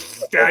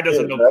kids. Dad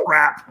doesn't know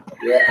crap.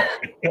 Yeah.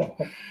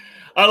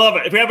 I love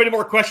it. If you have any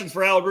more questions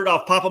for Alan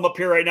Rudolph, pop them up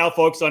here right now,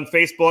 folks, on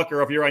Facebook,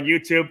 or if you're on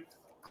YouTube.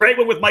 Great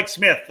one with Mike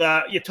Smith.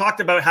 You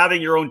talked about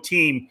having your own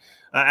team,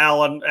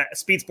 Alan,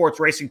 Speed Sports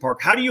Racing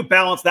Park. How do you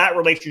balance that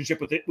relationship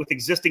with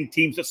existing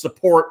teams that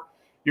support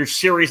your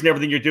series and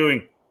everything you're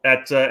doing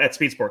at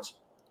Speed Sports?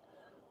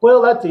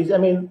 Well, that's easy. I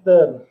mean, at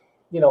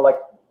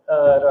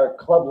our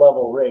club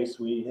level race,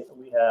 we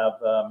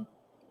have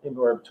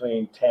anywhere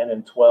between 10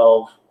 and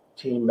 12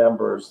 team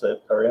members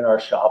that are in our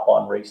shop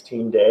on race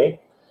team day.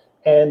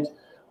 And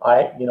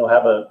I,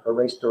 have a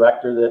race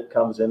director that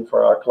comes in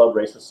for our club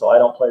races. So I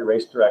don't play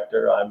race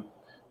director. I'm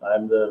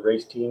the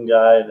race team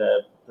guy,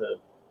 the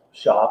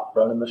shop,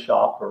 running the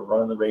shop or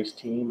running the race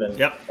team.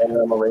 And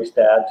I'm a race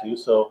dad too.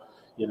 So,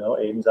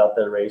 Aiden's out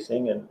there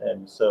racing.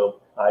 And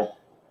so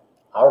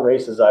our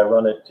races, I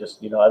run it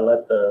just, I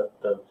let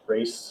the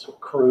race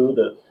crew,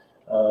 the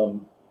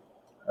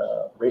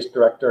race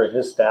director and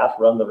his staff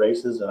run the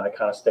races, and I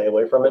kind of stay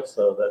away from it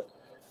so that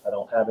I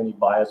don't have any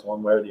bias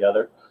one way or the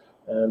other.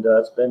 And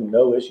it's been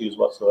no issues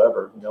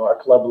whatsoever. Our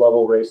club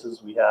level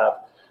races we have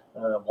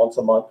once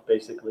a month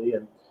basically.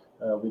 And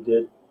we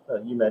did,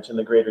 you mentioned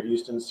the Greater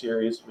Houston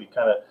Series. We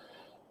kind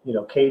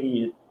of,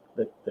 Katy,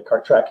 the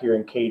kart track here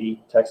in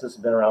Katy, Texas,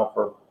 has been around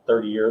for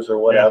 30 years or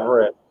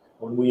whatever. Yeah. And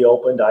when we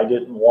opened, I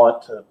didn't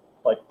want to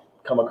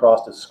come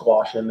across as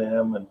squashing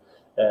them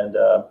and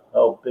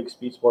Big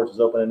Speed Sports is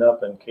opening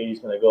up and Katy's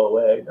going to go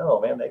away. No,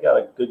 man, they got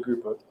a good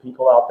group of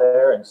people out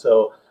there. And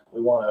so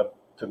we want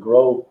to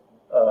grow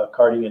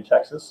karting in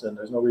Texas, and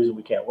there's no reason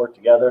we can't work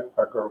together,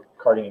 or grow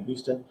karting in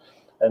Houston.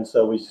 And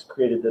so we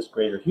created this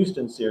Greater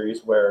Houston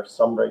Series where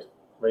some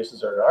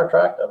races are at our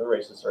track, other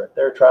races are at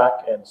their track,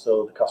 and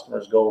so the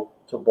customers go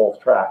to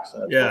both tracks,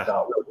 and it's worked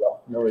out really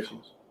well. No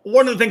issues.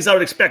 One of the things I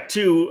would expect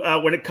too,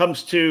 when it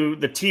comes to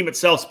the team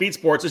itself, Speed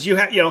Sports, is you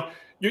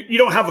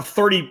don't have a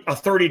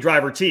 30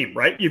 driver team,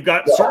 right? You've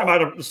got a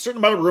certain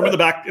amount of room in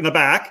the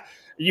back.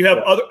 You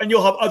have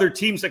you'll have other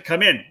teams that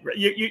come in.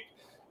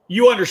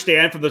 You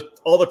understand from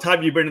all the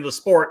time you've been in the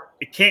sport,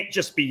 it can't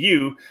just be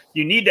you.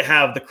 You need to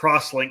have the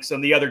cross links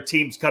and the other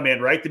teams come in,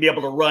 right, to be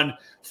able to run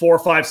 4,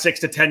 5, 6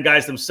 to 10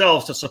 guys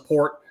themselves to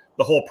support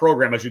the whole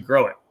program as you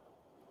grow it.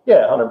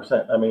 Yeah,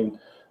 100%. I mean,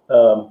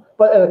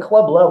 but at a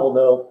club level,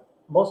 though,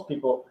 most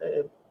people,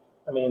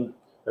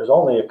 there's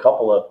only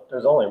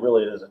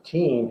a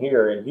team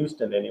here in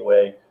Houston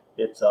anyway.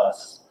 It's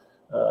us.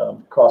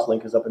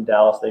 Crosslink is up in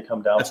Dallas. They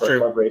come down for a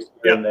club race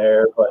here and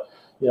there, but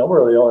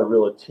we're the only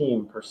real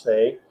team per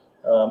se.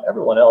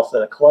 Everyone else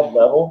at a club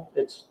level,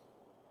 it's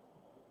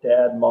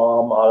dad,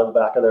 mom out of the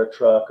back of their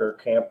truck or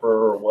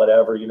camper or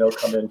whatever,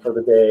 come in for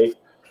the day,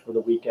 for the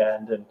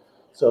weekend. And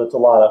so it's a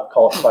lot of,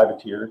 call it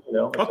privateer,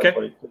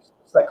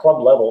 it's that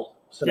club level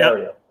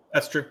scenario. Yeah,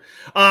 that's true.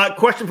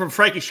 Question from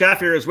Frankie Schaff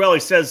here as well. He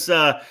says,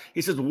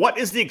 what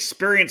is the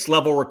experience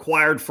level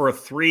required for a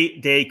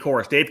 3-day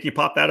course? Dave, can you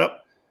pop that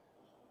up?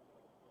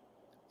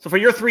 So for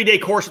your 3-day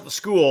course at the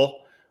school,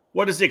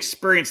 what is the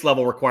experience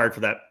level required for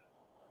that?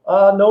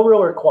 No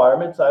real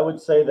requirements. I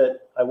would say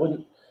that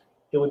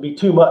it would be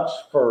too much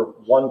for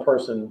one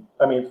person.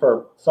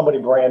 For somebody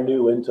brand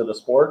new into the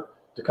sport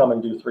to come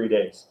and do 3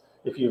 days.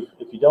 If you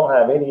don't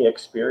have any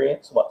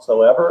experience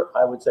whatsoever,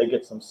 I would say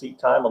get some seat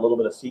time, a little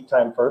bit of seat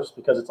time first,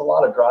 because it's a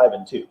lot of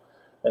driving too.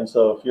 And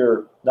so if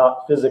you're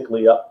not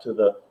physically up to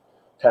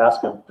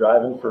task of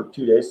driving for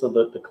 2 days. So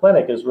the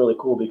clinic is really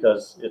cool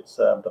because it's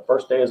the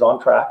first day is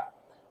on track.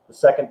 The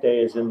second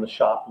day is in the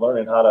shop,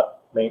 learning how to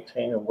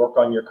maintain and work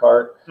on your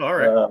cart. All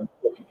right.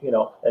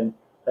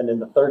 And then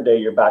the third day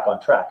you're back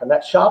on track. And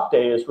that shop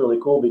day is really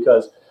cool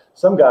because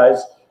some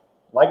guys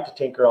like to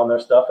tinker on their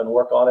stuff and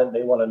work on it. And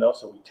they want to know.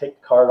 So we take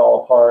the cart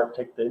all apart,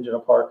 take the engine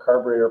apart,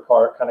 carburetor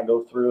apart, kind of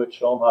go through it,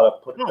 show them how to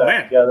put it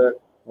back together,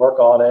 work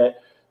on it.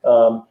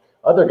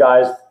 Other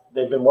guys,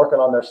 they've been working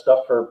on their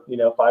stuff for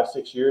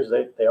 5-6 years.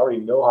 They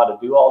already know how to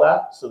do all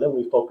that. So then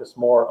we focus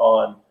more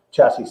on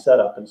chassis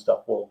setup and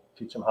stuff. We'll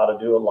teach them how to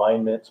do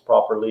alignments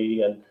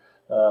properly and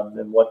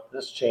what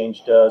this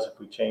change does if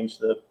we change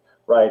the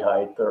ride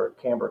height or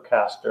camber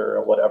caster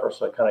or whatever.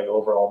 So I kind of go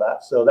over all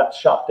that. So that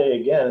shop day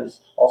again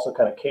is also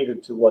kind of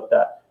catered to what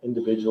that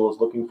individual is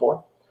looking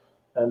for.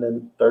 And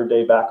then third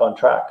day back on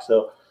track.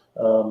 So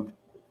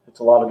it's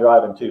a lot of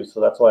driving too. So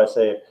that's why I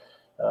say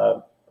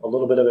a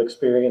little bit of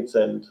experience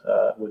and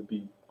would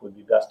be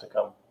best to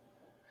come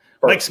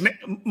first.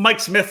 Mike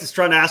Smith is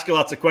trying to ask you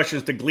lots of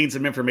questions to glean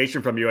some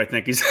information from you. I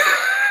think he's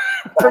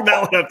from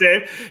that one up,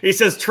 Dave. He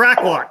says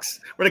track walks.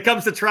 When it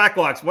comes to track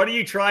walks, what are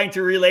you trying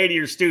to relay to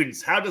your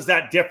students? How does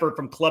that differ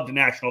from club to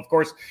national? Of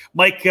course,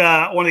 Mike,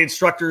 one of the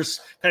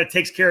instructors, kind of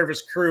takes care of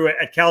his crew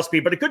at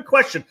CalSpeed. But a good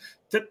question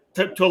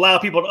to allow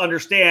people to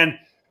understand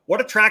what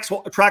a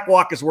track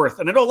walk is worth.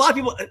 And I know a lot of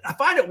people, I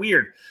find it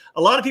weird.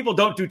 A lot of people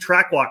don't do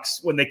track walks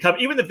when they come.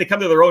 Even if they come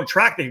to their own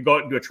track, they can go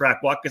out and do a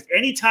track walk. Because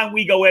anytime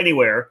we go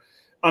anywhere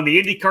on the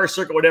IndyCar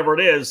circuit, whatever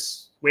it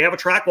is, we have a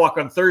track walk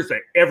on Thursday.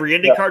 Every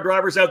IndyCar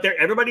driver's out there.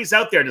 Everybody's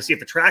out there to see if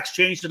the track's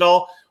changed at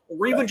all,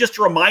 or even just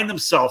to remind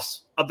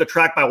themselves of the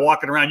track by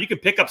walking around. You can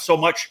pick up so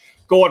much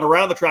going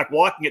around the track,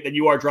 walking it, than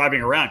you are driving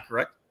around,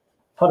 correct?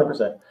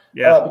 100%.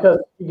 Yeah. Because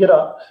you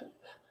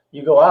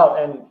go out,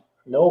 and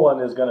no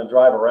one is going to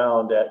drive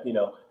around at,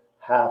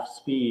 half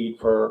speed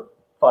for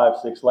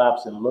 5-6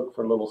 laps and look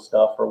for little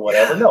stuff or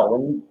whatever. No,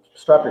 when you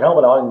strap your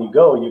helmet on and you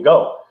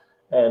go.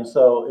 And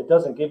so it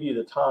doesn't give you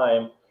the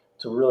time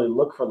to really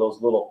look for those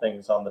little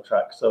things on the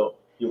track. So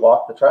you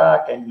walk the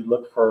track and you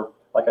look for,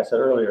 like I said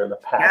earlier, the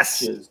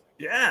patches,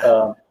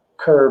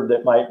 curb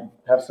that might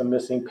have some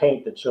missing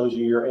paint that shows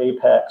you your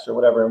apex or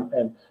whatever.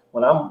 And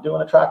when I'm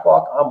doing a track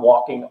walk, I'm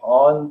walking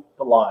on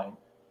the line,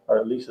 or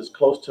at least as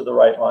close to the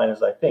right line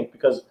as I think,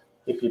 because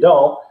if you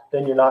don't,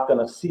 then you're not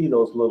going to see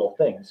those little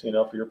things.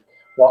 If you're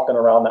walking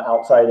around the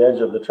outside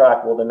edge of the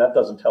track, well, then that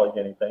doesn't tell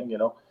you anything,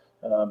 You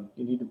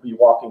need to be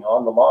walking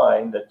on the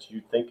line that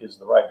you think is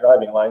the right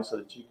driving line so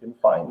that you can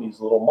find these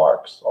little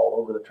marks all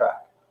over the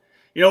track.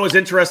 It was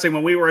interesting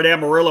when we were at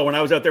Amarillo, when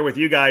I was out there with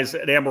you guys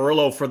at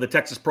Amarillo for the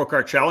Texas Pro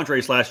Kart Challenge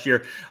race last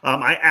year.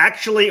 I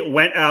actually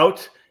went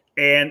out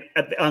and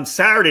on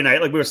Saturday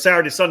night, like we were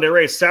Sunday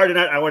race, Saturday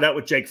night, I went out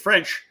with Jake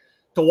French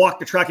to walk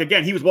the track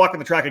again. He was walking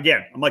the track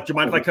again. I'm like, do you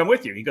mind if I come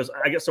with you? He goes,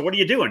 I guess, so what are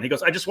you doing? He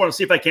goes, I just want to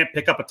see if I can't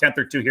pick up a 10th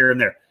or 2 here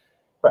and there.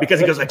 Because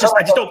he goes, I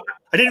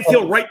didn't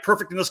feel right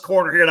perfect in this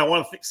corner here, and I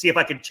want to see if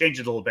I can change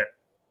it a little bit.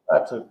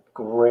 That's a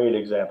great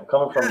example.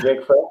 Coming from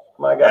Jake French,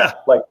 my God.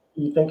 Like,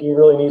 you think he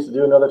really needs to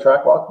do another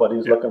track walk, but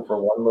he's looking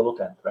for one little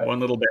 10th, right? One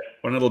little bit.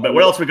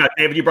 What else we got,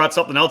 David? You brought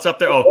something else up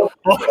there?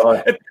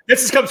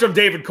 This comes from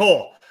David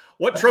Cole.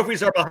 What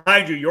trophies are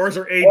behind you, yours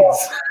or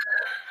Aiden's?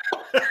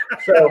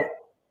 So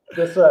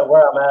this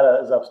where I'm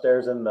at is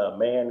upstairs in the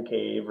man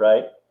cave,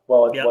 right?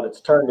 Well, what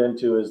it's turned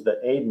into is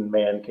the Aiden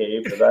man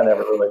cave, because I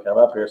never really come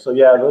up here. So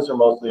yeah, those are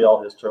mostly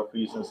all his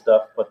trophies and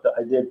stuff. But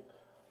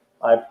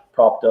I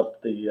propped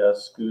up the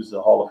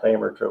SCUSA Hall of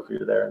Famer trophy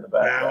there in the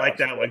back. Yeah, I like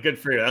that one. Good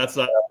for you. That's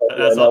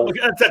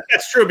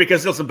true,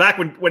 because listen, back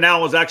when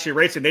Alan was actually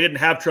racing, they didn't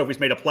have trophies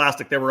made of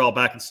plastic. They were all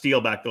back in steel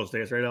back those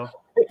days, right, Alan?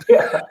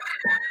 Yeah.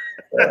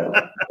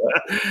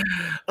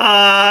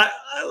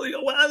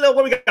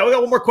 What we got? We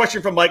got one more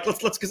question from Mike. Let's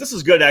because this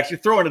is good actually.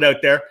 Throwing it out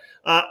there.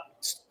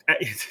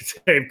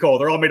 Dave Cole,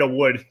 they're all made of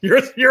wood.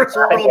 Yours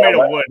are all made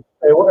of wood.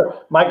 They were.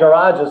 My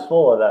garage is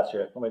full of that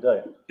shit. Let me tell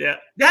you. Yeah.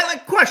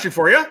 Question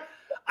for you.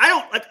 I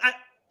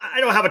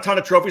don't have a ton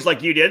of trophies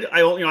like you did.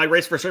 I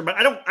raced for a certain, but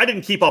I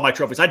didn't keep all my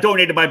trophies. I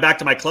donated mine back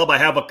to my club. I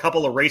have a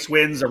couple of race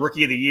wins, a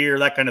rookie of the year,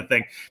 that kind of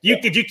thing.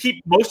 Did you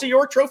keep most of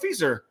your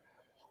trophies or?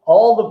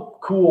 All the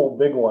cool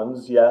big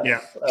ones, yes. Yeah.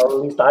 Or at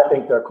least I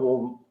think they're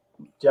cool.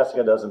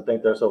 Jessica doesn't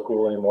think they're so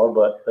cool anymore,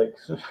 but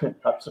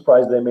I'm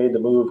surprised they made the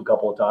move a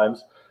couple of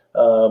times.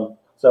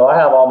 So I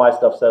have all my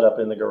stuff set up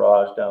in the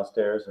garage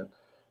downstairs, and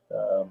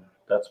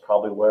that's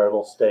probably where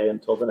it'll stay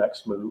until the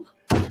next move.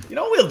 You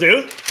know what we'll do?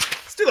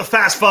 Let's do the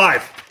Fast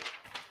Five.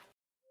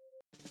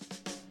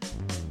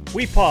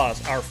 We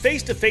pause our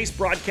face-to-face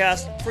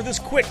broadcast for this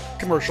quick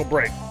commercial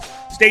break.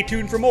 Stay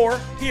tuned for more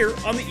here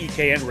on the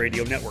EKN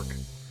Radio Network.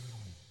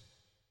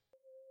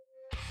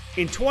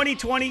 In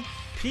 2020,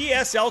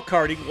 PSL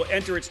Karting will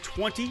enter its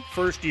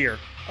 21st year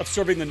of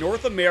serving the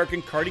North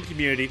American karting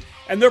community,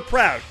 and they're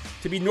proud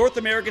to be North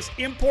America's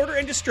importer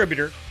and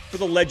distributor for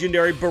the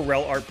legendary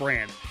Burrell Art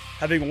brand,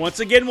 having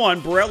once again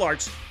won Burrell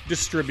Art's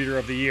Distributor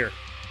of the Year.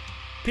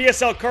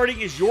 PSL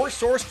Karting is your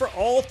source for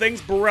all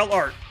things Burrell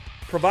Art,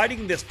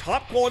 providing this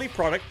top quality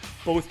product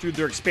both through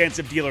their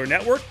expansive dealer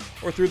network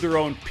or through their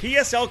own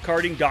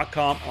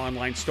pslkarting.com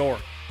online store.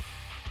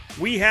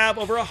 We have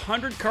over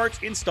 100 carts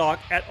in stock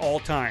at all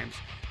times,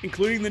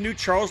 including the new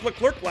Charles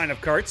Leclerc line of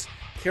carts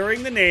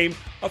carrying the name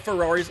of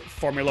Ferrari's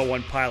Formula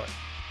One pilot.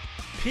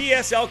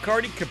 PSL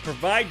Karting can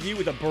provide you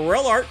with a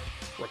Burrell Art,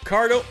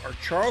 Ricardo, or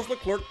Charles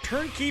Leclerc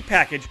turnkey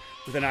package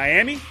with an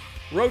IAME,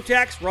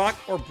 Rotax, Rock,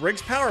 or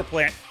Briggs power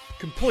plant,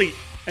 complete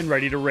and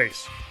ready to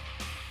race.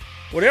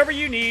 Whatever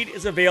you need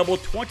is available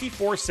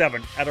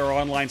 24/7 at our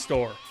online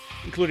store,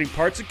 including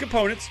parts and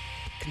components,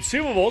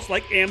 consumables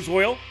like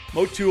AMSOIL,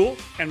 Motul,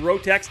 and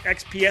Rotax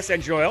XPS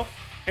engine oil,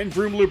 and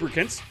Vroom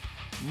lubricants,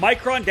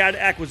 Micron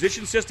data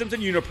acquisition systems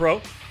and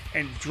Unipro,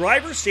 and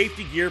driver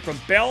safety gear from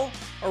Bell,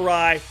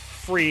 Arai,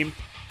 Freem,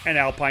 and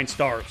Alpine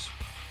Stars.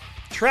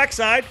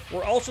 Trackside,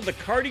 we're also the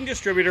karting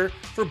distributor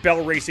for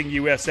Bell Racing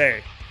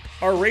USA.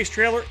 Our race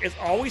trailer is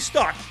always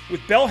stocked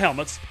with Bell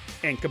helmets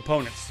and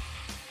components.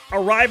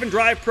 Our Arrive and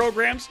Drive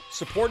programs,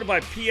 supported by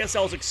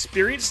PSL's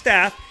experienced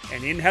staff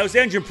and in-house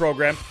engine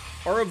program,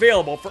 are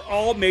available for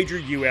all major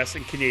US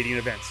and Canadian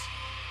events.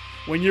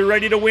 When you're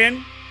ready to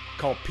win,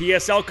 call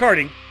PSL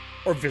Karting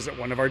or visit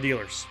one of our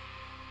dealers.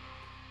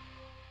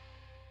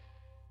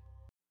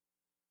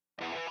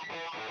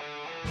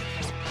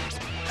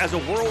 As a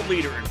world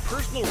leader in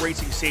personal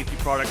racing safety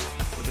products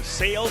with a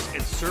sales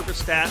and service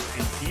staff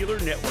and dealer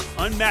network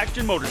unmatched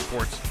in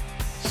motorsports,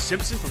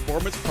 Simpson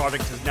Performance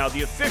Products is now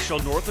the official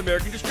North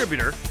American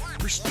distributor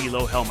for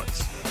Stilo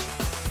helmets.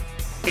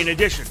 In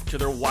addition to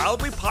their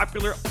wildly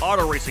popular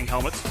auto racing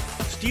helmets,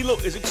 Stilo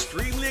is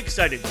extremely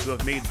excited to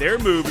have made their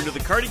move into the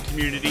karting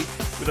community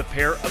with a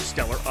pair of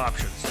stellar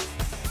options.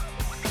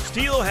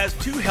 Stilo has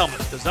two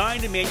helmets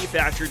designed and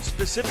manufactured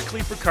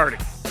specifically for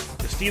karting: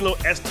 the Stilo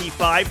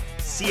ST5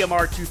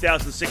 CMR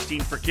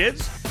 2016 for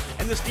kids,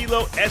 and the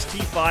Stilo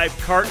ST5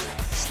 Kart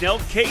Snell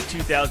K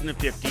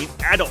 2015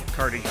 adult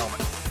karting helmet.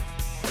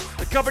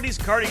 The company's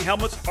karting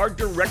helmets are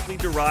directly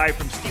derived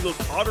from Stilo's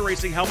auto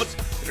racing helmets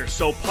that are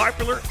so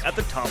popular at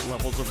the top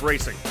levels of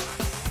racing.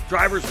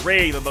 Drivers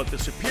rave about the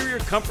superior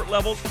comfort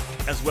levels,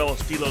 as well as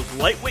Stilo's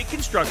lightweight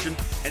construction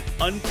and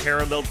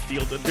unparalleled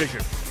field of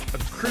vision, a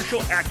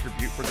crucial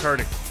attribute for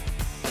karting.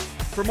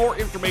 For more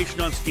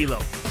information on Stilo,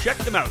 check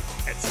them out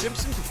at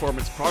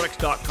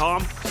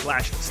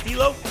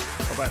simpsonperformanceproducts.com/Stilo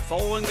or by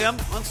following them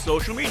on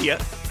social media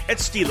at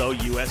Stilo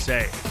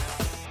USA.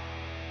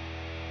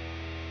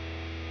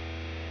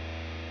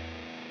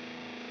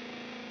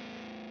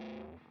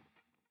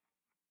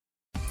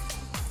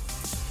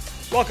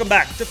 Welcome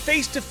back to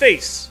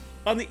Face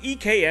on the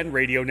EKN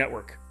Radio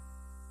Network.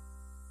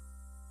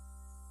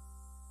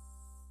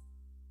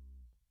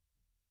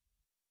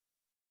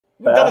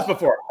 We've done this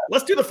before.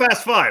 Let's do the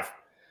Fast Five.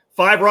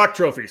 5 rock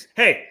trophies.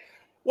 Hey,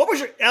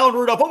 Alan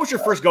Rudolph, what was your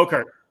first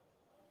go-kart?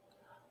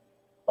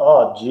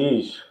 Oh,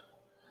 geez.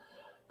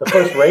 The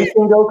first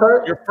racing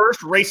go-kart? Your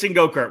first racing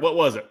go-kart. What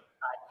was it?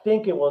 I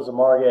think it was a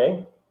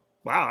Margay.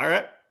 Wow, all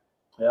right.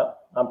 Yeah,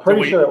 I'm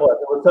pretty sure it was.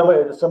 It was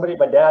somebody,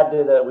 my dad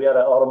did we had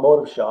an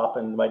automotive shop,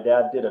 and my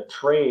dad did a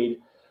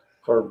trade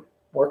for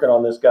working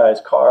on this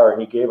guy's car, and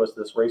he gave us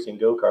this racing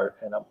go-kart,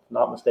 and I'm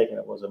not mistaken,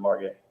 it was a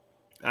Margay.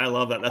 I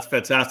love that. That's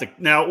fantastic.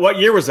 Now, what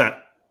year was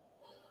that?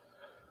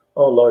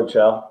 Oh, Lord,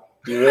 Chow.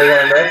 You really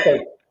want to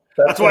know?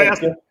 That's why I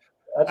asked the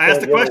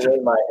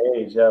question. My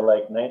age,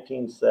 like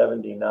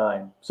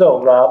 1979.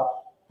 So, Rob.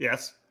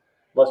 Yes.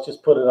 Let's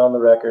just put it on the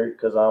record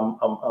because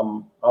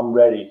I'm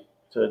ready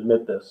to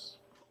admit this.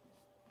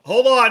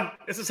 Hold on.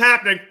 This is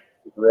happening.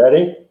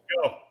 Ready?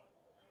 Go.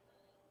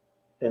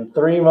 In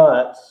 3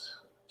 months,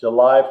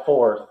 July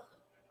 4th,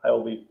 I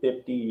will be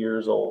 50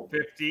 years old.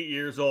 50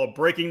 years old.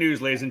 Breaking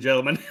news, ladies and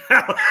gentlemen.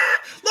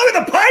 Look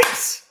at the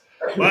pipes.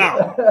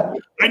 Wow.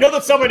 I know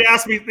that somebody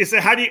asked me, they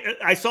said,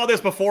 I saw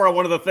this before on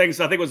one of the things,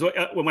 I think it was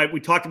when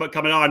we talked about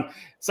coming on,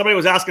 somebody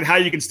was asking how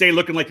you can stay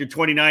looking like you're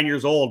 29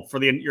 years old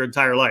for your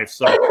entire life.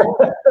 So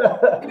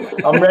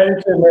I'm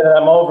ready to admit it.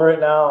 I'm over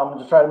it now. I'm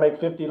just trying to make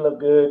 50 look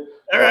good.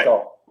 All right.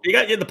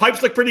 The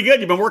pipes look pretty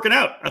good. You've been working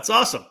out. That's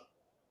awesome.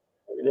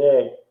 Every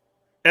day.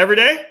 Every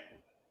day?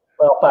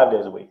 Well, 5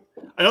 days a week.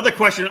 Another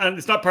question, and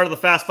it's not part of the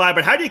Fast Five,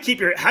 but how does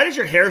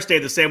your hair stay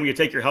the same when you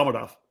take your helmet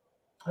off?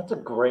 That's a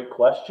great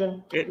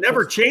question. It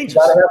never changes.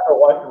 You got to have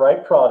the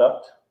right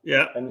product.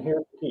 Yeah. And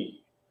here's the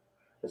key.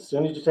 As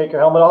soon as you take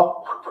your helmet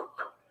off,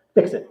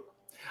 fix it.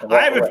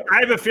 I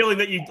have a feeling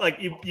that you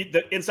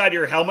the inside of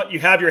your helmet,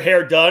 you have your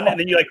hair done, and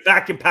then you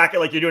vacuum pack it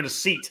like you're doing a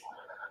seat.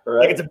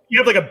 Right. You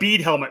have like a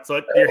bead helmet,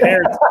 so your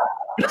hair.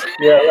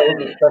 Yeah, that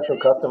was a special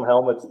custom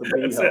helmets. The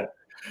bead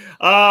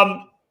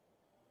helmet.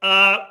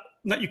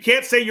 No, you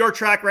can't say your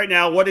track right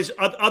now. What is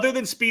other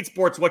than speed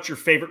sports? What's your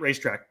favorite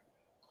racetrack?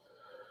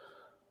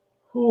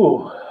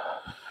 Ooh,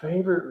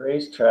 favorite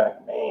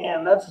racetrack.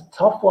 Man, that's a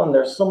tough one.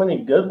 There's so many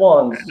good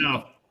ones.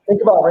 No.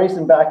 Think about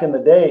racing back in the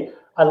day.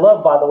 I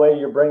love, by the way,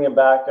 you're bringing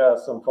back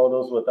some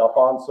photos with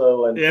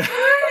Alfonso. And yeah.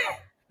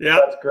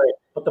 That's great.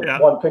 But the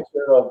one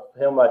picture of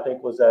him, I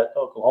think, was at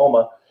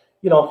Oklahoma,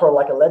 for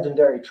like a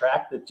legendary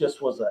track that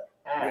just was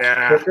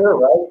ass kicker,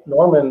 right?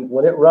 Norman,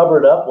 when it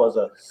rubbered up, was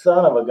a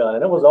son of a gun,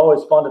 and it was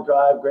always fun to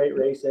drive. Great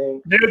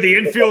racing, dude. The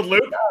infield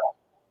loop.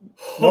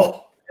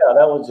 No, yeah,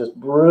 that was just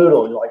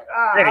brutal. You're like,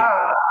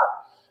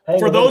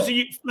 For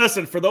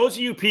those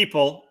of you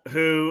people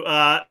who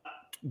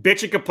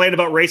bitch and complain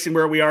about racing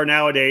where we are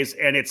nowadays,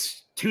 and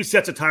it's 2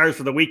 sets of tires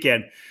for the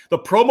weekend. The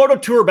Pro Moto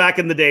Tour back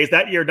in the days,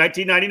 that year,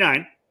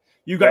 1999,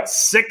 you got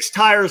 6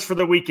 tires for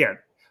the weekend.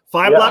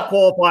 5-lap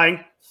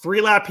qualifying,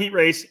 3-lap heat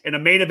race, and a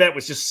main event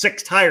was just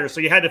 6 tires.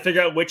 So you had to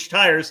figure out which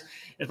tires.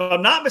 If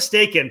I'm not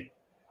mistaken,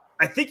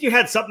 I think you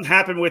had something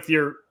happen with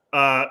your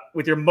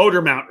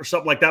motor mount or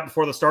something like that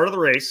before the start of the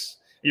race.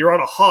 You're on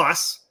a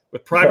Haas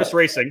with Primus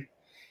Racing,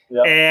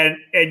 and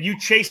you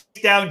chased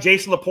down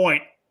Jason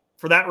Lapointe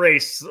for that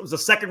race. It was the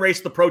second race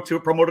of the Pro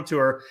Moto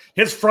Tour.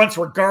 His fronts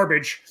were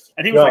garbage,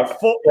 and he was like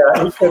full.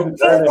 Yeah,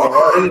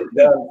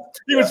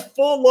 he was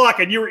full lock,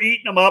 and you were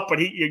eating him up, but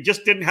you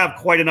just didn't have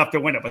quite enough to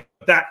win it. But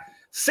that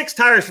 6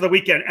 tires for the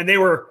weekend, and they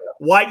were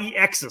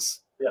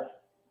YEXs. Yeah.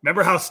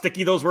 Remember how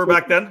sticky those were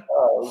back then? It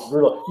was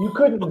brutal. You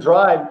couldn't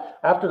drive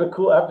after the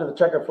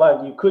checker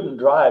flag. You couldn't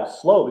drive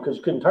slow because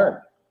you couldn't turn.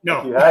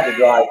 No, you had to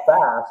drive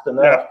fast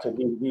enough to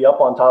be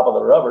up on top of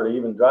the rubber to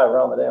even drive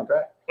around the damn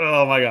track.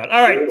 Oh my God!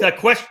 All right,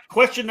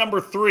 question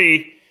number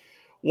 3: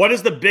 what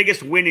is the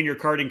biggest win in your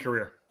karting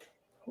career?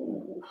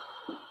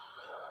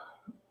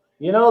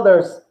 You know,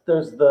 there's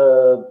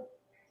the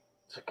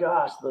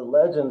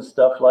legend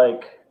stuff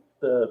like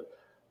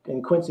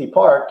in Quincy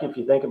Park. If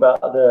you think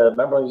about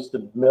remember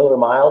the Miller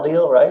Mile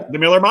deal, right? The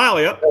Miller Mile,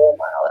 yeah. Miller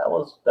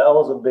Mile, that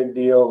was a big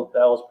deal.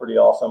 That was pretty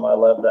awesome. I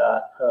love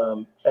that.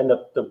 And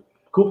the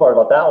cool part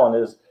about that one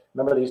is,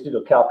 remember they used to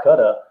go to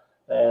Calcutta,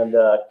 and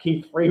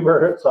Keith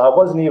Freber. So I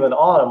wasn't even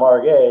on a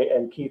Margay,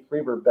 and Keith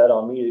Freber bet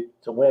on me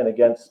to win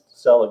against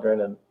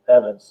Seligren and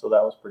Evans. So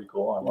that was pretty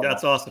cool.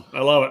 That's awesome.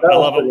 I love it. I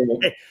love it.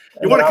 Hey,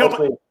 you want a couple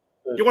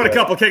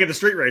King of the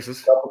Street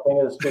races? Couple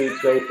King of the Street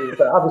races.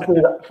 But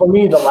obviously, for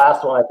me, the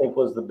last one I think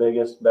was the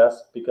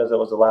best because it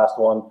was the last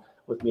one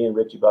with me and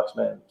Richie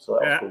Buxman. So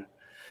that was cool.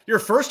 Your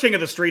first King of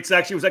the Streets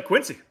actually was at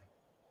Quincy.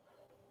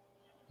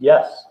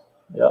 Yes.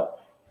 Yep.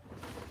 I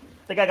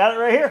think I got it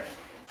right here.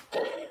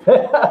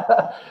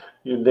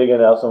 You're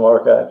digging out some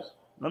archives.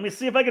 Let me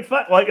see if I can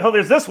find. Well,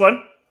 there's this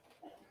one.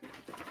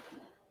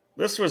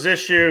 This was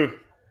issue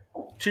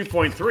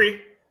 2.3.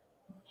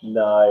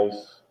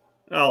 Nice.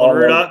 Oh,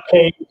 Ruda.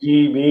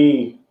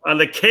 KGB. On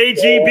the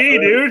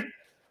KGB, dude.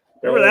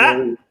 Remember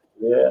that?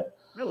 Yeah.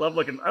 I love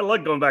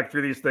going back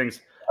through these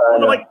things. I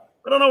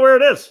don't know where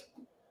it is.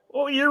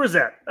 What year was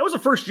that? That was the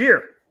first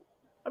year.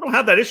 I don't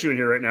have that issue in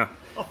here right now.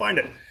 I'll find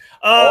it.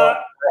 I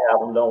have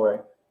them. Don't worry.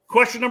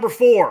 Question number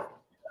 4.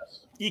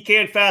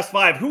 EKN Fast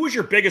 5. Who was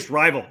your biggest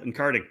rival in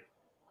karting?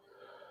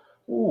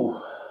 Ooh,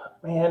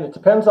 man, it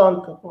depends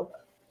on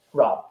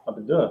Rob. I've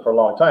been doing it for a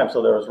long time,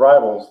 so there was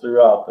rivals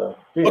throughout the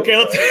field. Okay,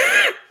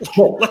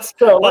 let's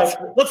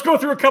go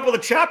through a couple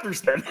of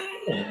chapters then.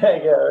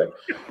 Yeah, right.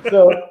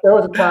 So there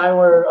was a time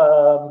where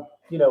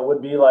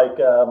would be like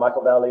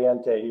Michael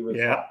Valiente. He was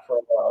hot for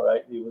a while,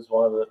 right? He was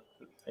one of the.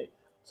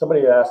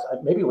 Somebody asked,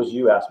 maybe it was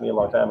you asked me a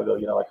long time ago,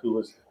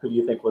 who do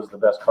you think was the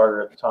best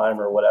karter at the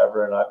time or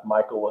whatever? And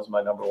Michael was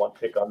my number 1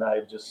 pick on that. He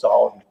was just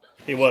solid.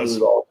 He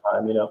was all the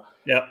time,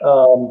 Yeah.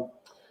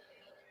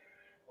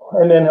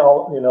 And then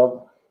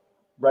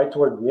right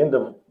toward the end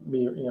of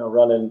me,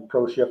 running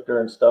Pro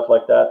Shifter and stuff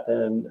like that,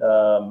 then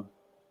I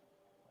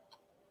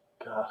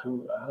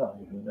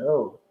don't even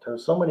know.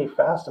 There's so many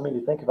fast. I mean,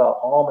 you think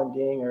about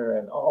Allmendinger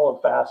and all the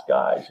fast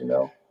guys,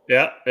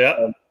 Yeah.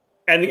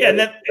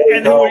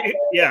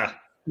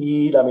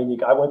 Speed. I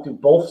mean, I went through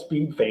both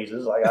speed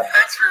phases. I got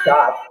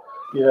Scott,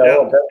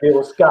 that deal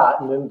with Scott,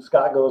 and then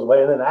Scott goes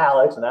away, and then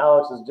Alex, and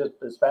Alex is just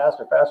as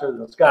faster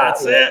than Scott.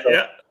 That's it. So,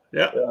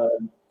 yeah.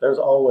 There's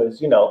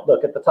always,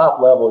 look at the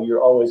top level.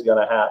 You're always going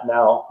to have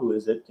now. Who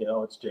is it?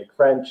 It's Jake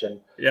French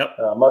and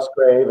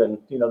Musgrave, and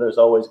there's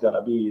always going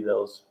to be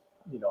those,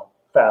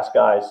 fast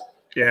guys.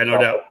 Yeah, no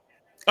doubt.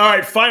 All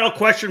right, final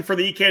question for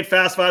the EKN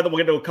Fast 5. Then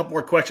we'll get to a couple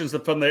more questions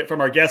from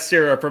our guests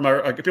here, or from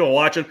our people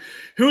watching.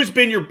 Who's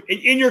been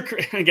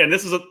again,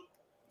 this is a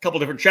couple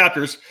different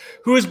chapters.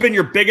 Who has been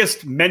your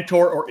biggest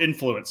mentor or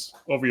influence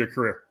over your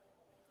career?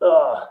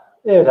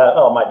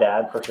 My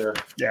dad, for sure.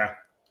 Yeah.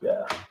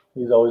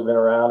 He's always been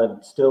around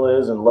and still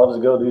is and loves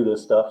to go do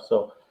this stuff.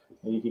 So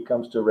he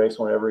comes to a race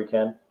whenever he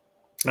can.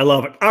 I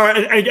love it. All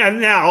right,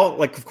 and now,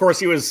 of course,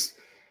 he was,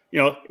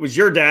 it was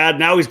your dad.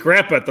 Now he's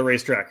grandpa at the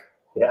racetrack.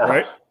 Yeah.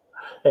 Right.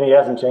 And he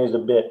hasn't changed a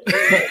bit.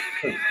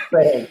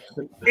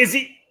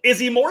 Is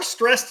he more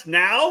stressed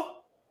now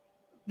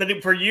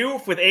than for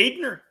you with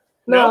Aiden? Or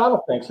no, I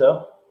don't think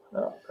so.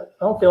 No, I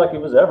don't feel like he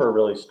was ever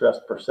really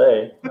stressed per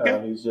se.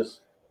 Okay. He's just,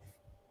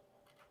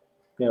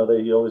 he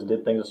always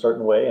did things a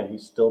certain way, and he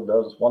still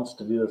wants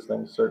to do this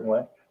thing a certain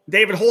way.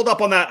 David, hold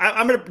up on that.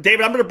 I'm going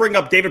to bring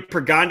up David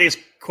Pergande's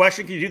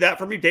question. Can you do that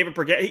for me, David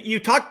Pergande? You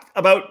talked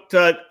about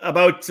the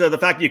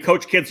fact that you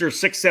coach kids who are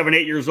 6, 7,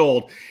 8 years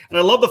old, and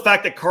I love the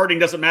fact that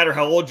karting doesn't matter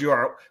how old you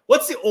are.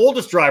 What's the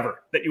oldest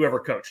driver that you ever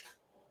coached?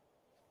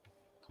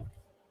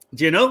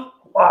 Do you know?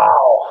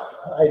 Wow,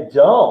 I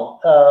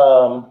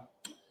don't.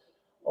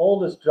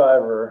 Oldest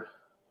driver.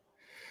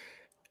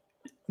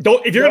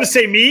 Don't if you're going to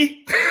say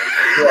me.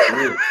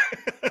 Yeah, you.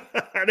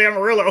 At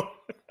Amarillo.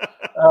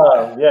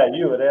 Yeah,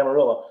 you at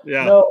Amarillo.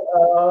 Yeah.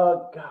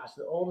 No, gosh,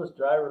 the oldest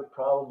driver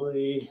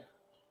probably.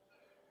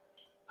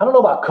 I don't know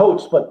about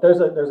coach, but there's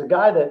a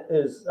guy that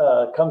is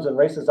comes and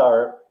races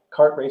our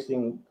kart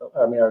racing.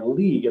 Our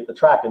league at the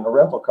track in the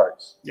rental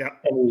karts. Yeah.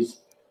 And he's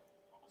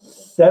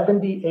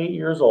 78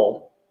 years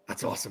old.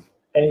 That's awesome.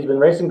 And he's been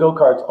racing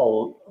go-karts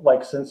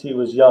like since he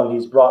was young.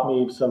 He's brought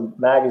me some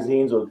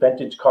magazines with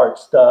vintage kart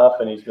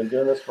stuff, and he's been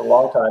doing this for a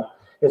long time.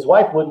 His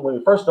wife wouldn't, when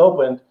we first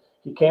opened,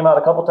 he came out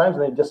a couple times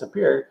and then he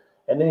disappeared.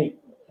 And then he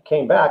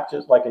came back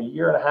just like a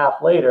year and a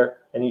half later,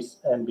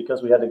 and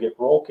because we had to get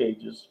roll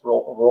cages,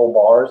 roll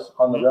bars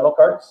on the rental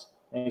karts,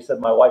 and he said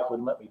my wife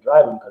wouldn't let me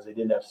drive them because they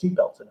didn't have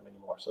seatbelts in them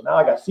anymore. So now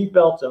I got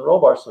seatbelts and roll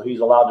bars, so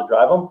he's allowed to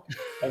drive them.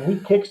 And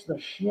he kicks the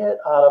shit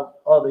out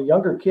of the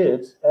younger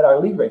kids at our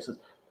league races.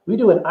 We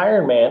do an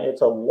Ironman.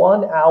 It's a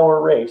 1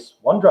 hour race,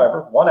 one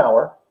driver, 1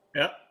 hour.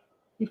 Yeah.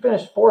 He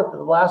finished fourth in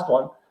the last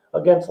one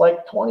against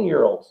like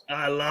 20-year-olds.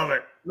 I love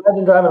it.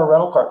 Imagine driving a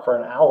rental cart for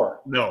an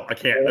hour. No, I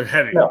can't. They're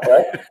heavy. No,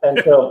 right?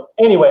 And so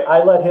anyway,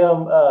 I let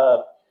him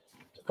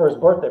for his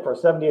birthday, for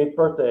his 78th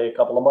birthday a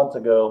couple of months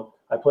ago,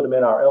 I put him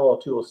in our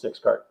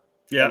LO206 cart.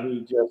 Yeah. And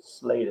he just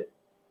slayed it.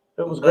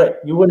 It was great.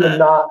 You would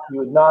not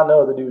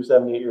know the dude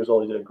 78 years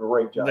old. He did a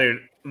great job. Dude,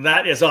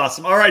 that is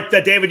awesome. All right,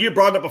 David, you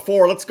brought it up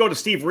before. Let's go to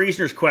Steve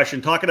Reisner's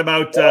question, talking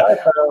about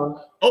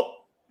oh,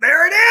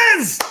 there it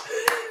is.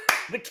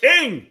 The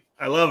king.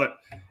 I love it.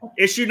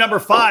 Issue number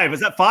 5.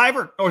 Is that 5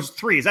 or is it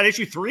 3? Is that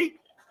issue 3?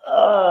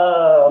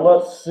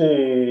 Let's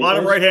see.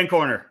 Bottom right-hand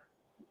corner.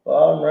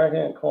 Bottom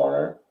right-hand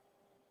corner.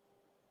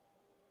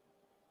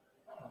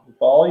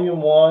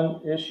 Volume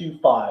 1, issue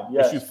 5.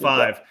 Yes. Issue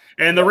 5.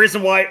 And the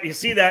reason why you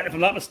see that, if I'm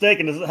not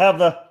mistaken, does it have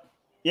the?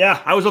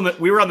 Yeah,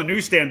 we were on the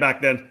newsstand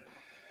back then.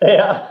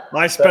 Yeah.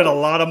 I spent a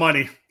lot of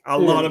money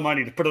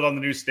to put it on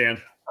the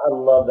newsstand. I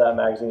love that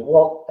magazine.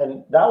 Well,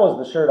 and that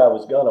was the shirt I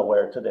was gonna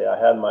wear today. I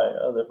had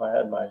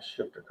my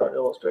Shifter Kart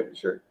Illustrated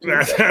shirt.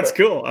 That's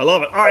cool. I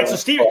love it. All right, so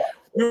Steve,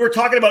 we were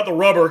talking about the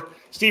rubber.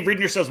 Steve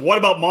Reedner says, "What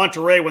about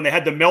Monterey when they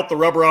had to melt the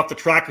rubber off the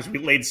track because we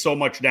laid so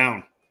much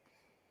down?"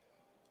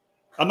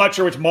 I'm not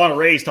sure which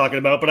Monterey he's talking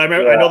about, but I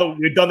know that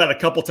we've done that a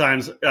couple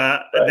times.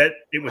 That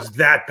it was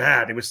that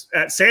bad. It was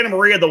at Santa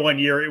Maria the one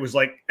year. It was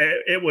like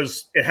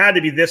it had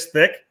to be this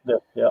thick.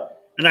 Yeah.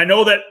 And I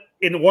know that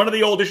in one of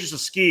the old issues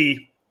of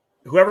Ski,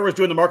 whoever was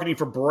doing the marketing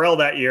for Burrell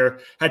that year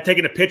had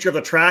taken a picture of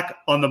the track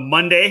on the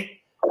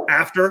Monday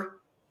after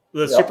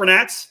the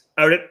Supernats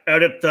out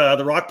at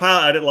the rock pile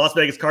out at Las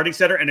Vegas Karting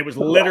Center, and it was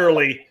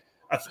literally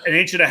an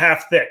inch and a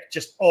half thick,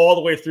 just all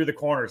the way through the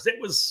corners. It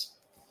was,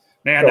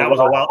 man, that was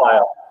a wild.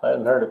 I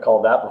hadn't heard it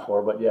called that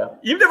before, but yeah.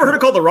 You've never heard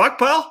it called the rock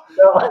pile?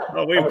 No.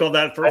 Oh, we've called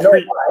that for I know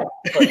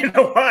why. You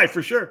know why,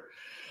 for sure.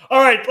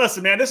 All right,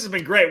 listen, man, this has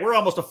been great. We're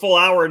almost a full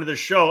hour into this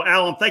show.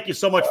 Alan, thank you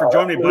so much for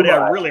joining me, buddy.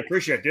 I really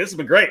appreciate it. This has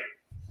been great.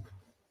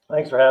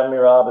 Thanks for having me,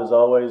 Rob. As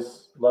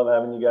always, love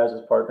having you guys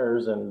as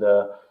partners, and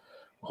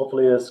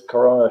hopefully this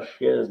Corona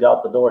shit has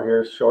got the door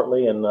here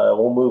shortly, and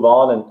we'll move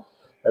on and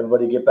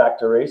everybody get back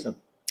to racing.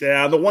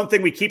 Yeah, the one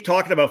thing we keep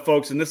talking about,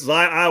 folks, and this is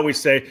I always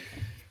say,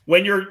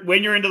 when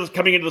you're into this,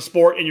 coming into the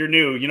sport and you're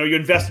new, you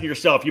invest in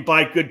yourself. You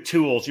buy good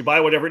tools. You buy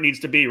whatever it needs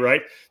to be,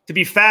 right? To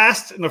be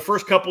fast in the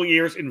first couple of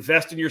years,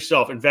 invest in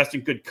yourself. Invest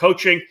in good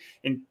coaching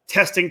and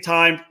testing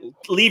time.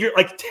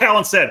 Like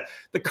Alan said,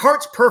 the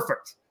kart's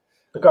perfect.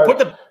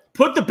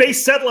 Put the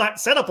base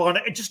setup on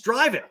it and just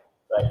drive it.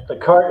 Right. The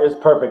kart is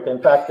perfect.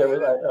 In fact, there was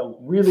a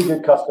really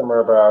good customer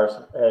of ours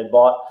had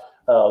bought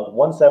a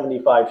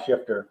 175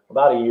 shifter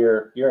about a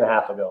year and a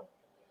half ago.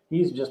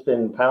 He's just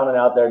been pounding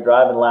out there,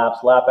 driving laps,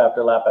 lap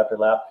after lap after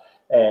lap.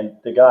 And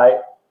the guy,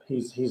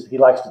 he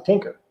likes to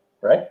tinker,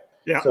 right?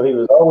 Yeah. So he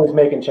was always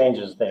making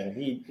changes.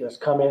 He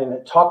just come in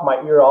and talk my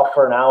ear off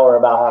for an hour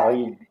about how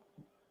he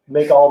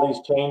make all these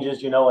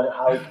changes, and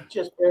how he could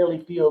just barely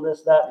feel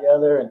this, that, the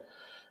other.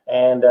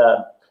 And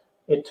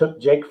it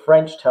took Jake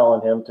French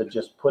telling him to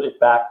just put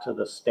it back to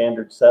the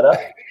standard setup.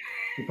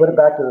 He put it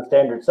back to the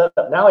standard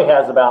setup. Now he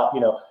has about,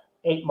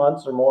 8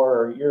 months or more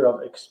or a year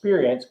of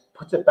experience,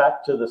 puts it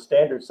back to the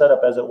standard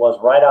setup as it was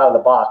right out of the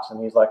box.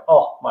 And he's like,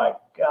 oh my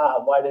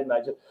God, why didn't I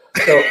just?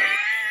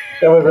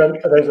 So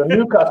there's a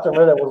new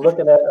customer that was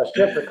looking at a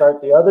shifter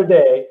kart the other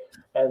day,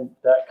 and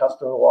that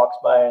customer walks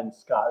by, and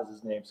Scott is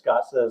his name.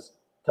 Scott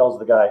tells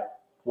the guy,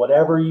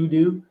 whatever you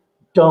do,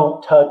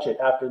 don't touch it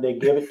after they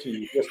give it to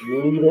you. Just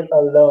leave it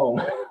alone.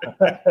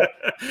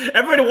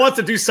 Everybody wants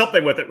to do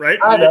something with it, right?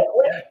 I know.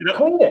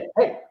 Clean it.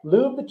 Hey,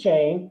 lube the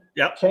chain.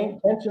 Yep.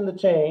 Tension the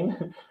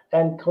chain,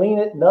 and clean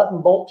it. Nut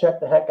and bolt check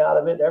the heck out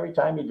of it every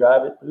time you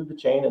drive it. Lube the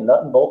chain and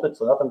nut and bolt it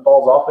so nothing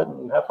falls off it,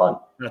 and have fun.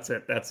 That's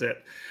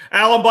it.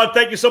 Alan, bud,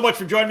 thank you so much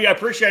for joining me. I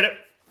appreciate it.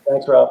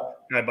 Thanks, Rob. All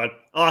right, bud.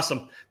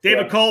 Awesome.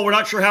 David Cole, we're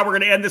not sure how we're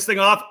going to end this thing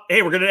off.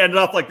 Hey, we're going to end it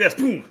off like this.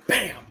 Boom,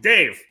 bam.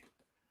 Dave.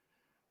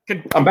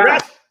 I'm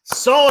back.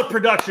 Solid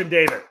production,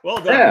 David. Well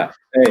done. Yeah,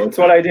 hey, it's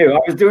what I do. I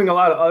was doing a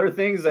lot of other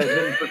things that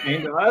didn't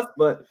pertain to us,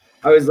 but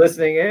I was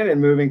listening in and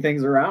moving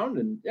things around,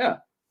 and yeah.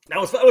 That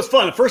was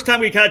fun. The first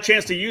time we got a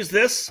chance to use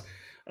this.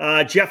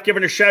 Jeff,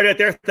 giving a shout out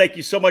there. Thank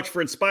you so much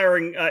for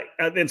inspiring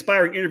the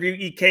inspiring interview,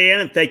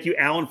 EKN, and thank you,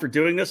 Alan, for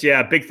doing this.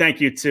 Yeah, big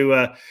thank you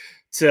to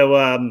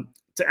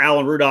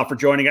Alan Rudolph for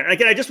joining us.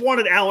 Again, I just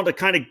wanted Alan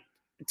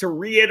to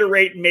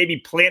reiterate, maybe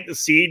plant the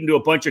seed into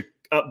a bunch of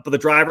the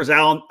drivers,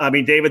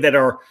 David, that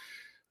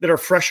are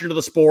fresh into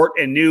the sport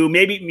and new.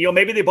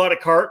 Maybe they bought a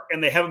cart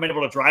and they haven't been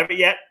able to drive it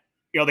yet.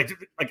 They're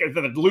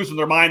losing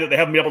their mind that they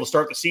haven't been able to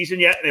start the season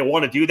yet, and they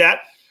want to do that.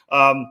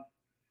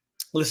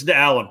 Listen to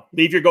Alan.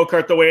 Leave your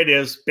go-kart the way it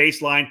is.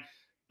 Baseline.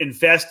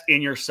 Invest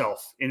in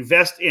yourself.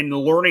 Invest in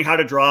learning how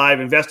to drive.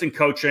 Invest in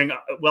coaching.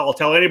 Well, I'll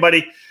tell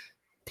anybody,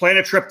 plan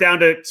a trip down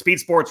to Speed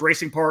Sports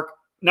Racing Park.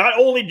 Not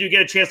only do you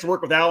get a chance to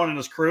work with Alan and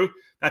his crew,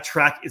 that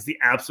track is the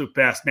absolute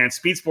best, man.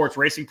 Speed Sports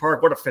Racing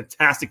Park, what a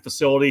fantastic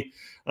facility.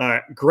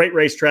 Great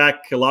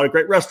racetrack. A lot of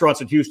great restaurants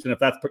in Houston if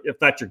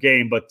that's your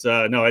game. But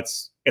no,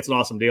 it's an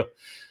awesome deal.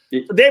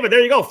 So David,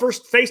 there you go.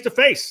 First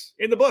face-to-face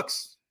in the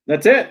books.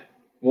 That's it.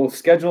 We'll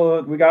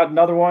schedule. We got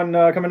another one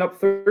coming up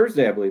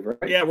Thursday, I believe, right?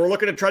 Yeah, we're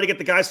looking to try to get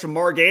the guys from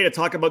Margay to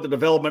talk about the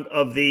development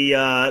of the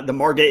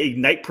Margay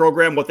Ignite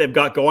program, what they've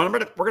got going. We're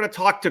going to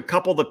talk to a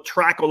couple of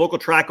the local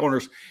track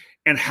owners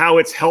and how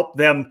it's helped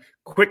them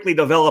quickly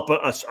develop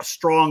a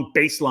strong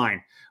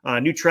baseline.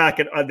 New track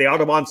at the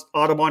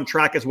Audubon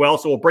track as well.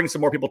 So we'll bring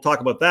some more people to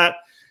talk about that.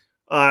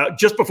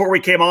 Just before we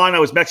came on, I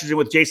was messaging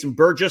with Jason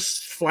Burgess,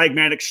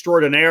 flagman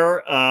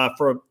extraordinaire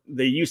for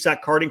the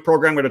USAC karting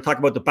program. We're going to talk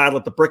about the battle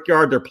at the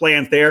Brickyard, their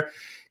plans there.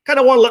 Kind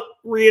of want to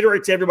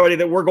reiterate to everybody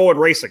that we're going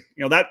racing.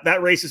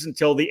 That race is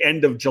until the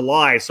end of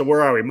July. So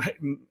where are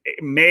we?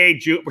 May,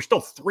 June. We're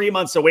still 3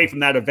 months away from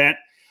that event.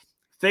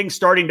 Things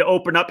starting to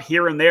open up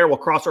here and there. We'll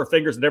cross our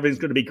fingers that everything's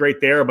going to be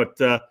great there. But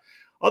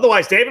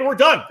otherwise, David, we're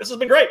done. This has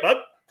been great, bud.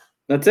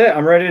 That's it.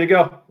 I'm ready to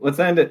go. Let's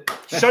end it.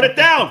 Shut it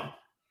down.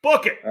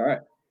 Book it. All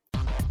right.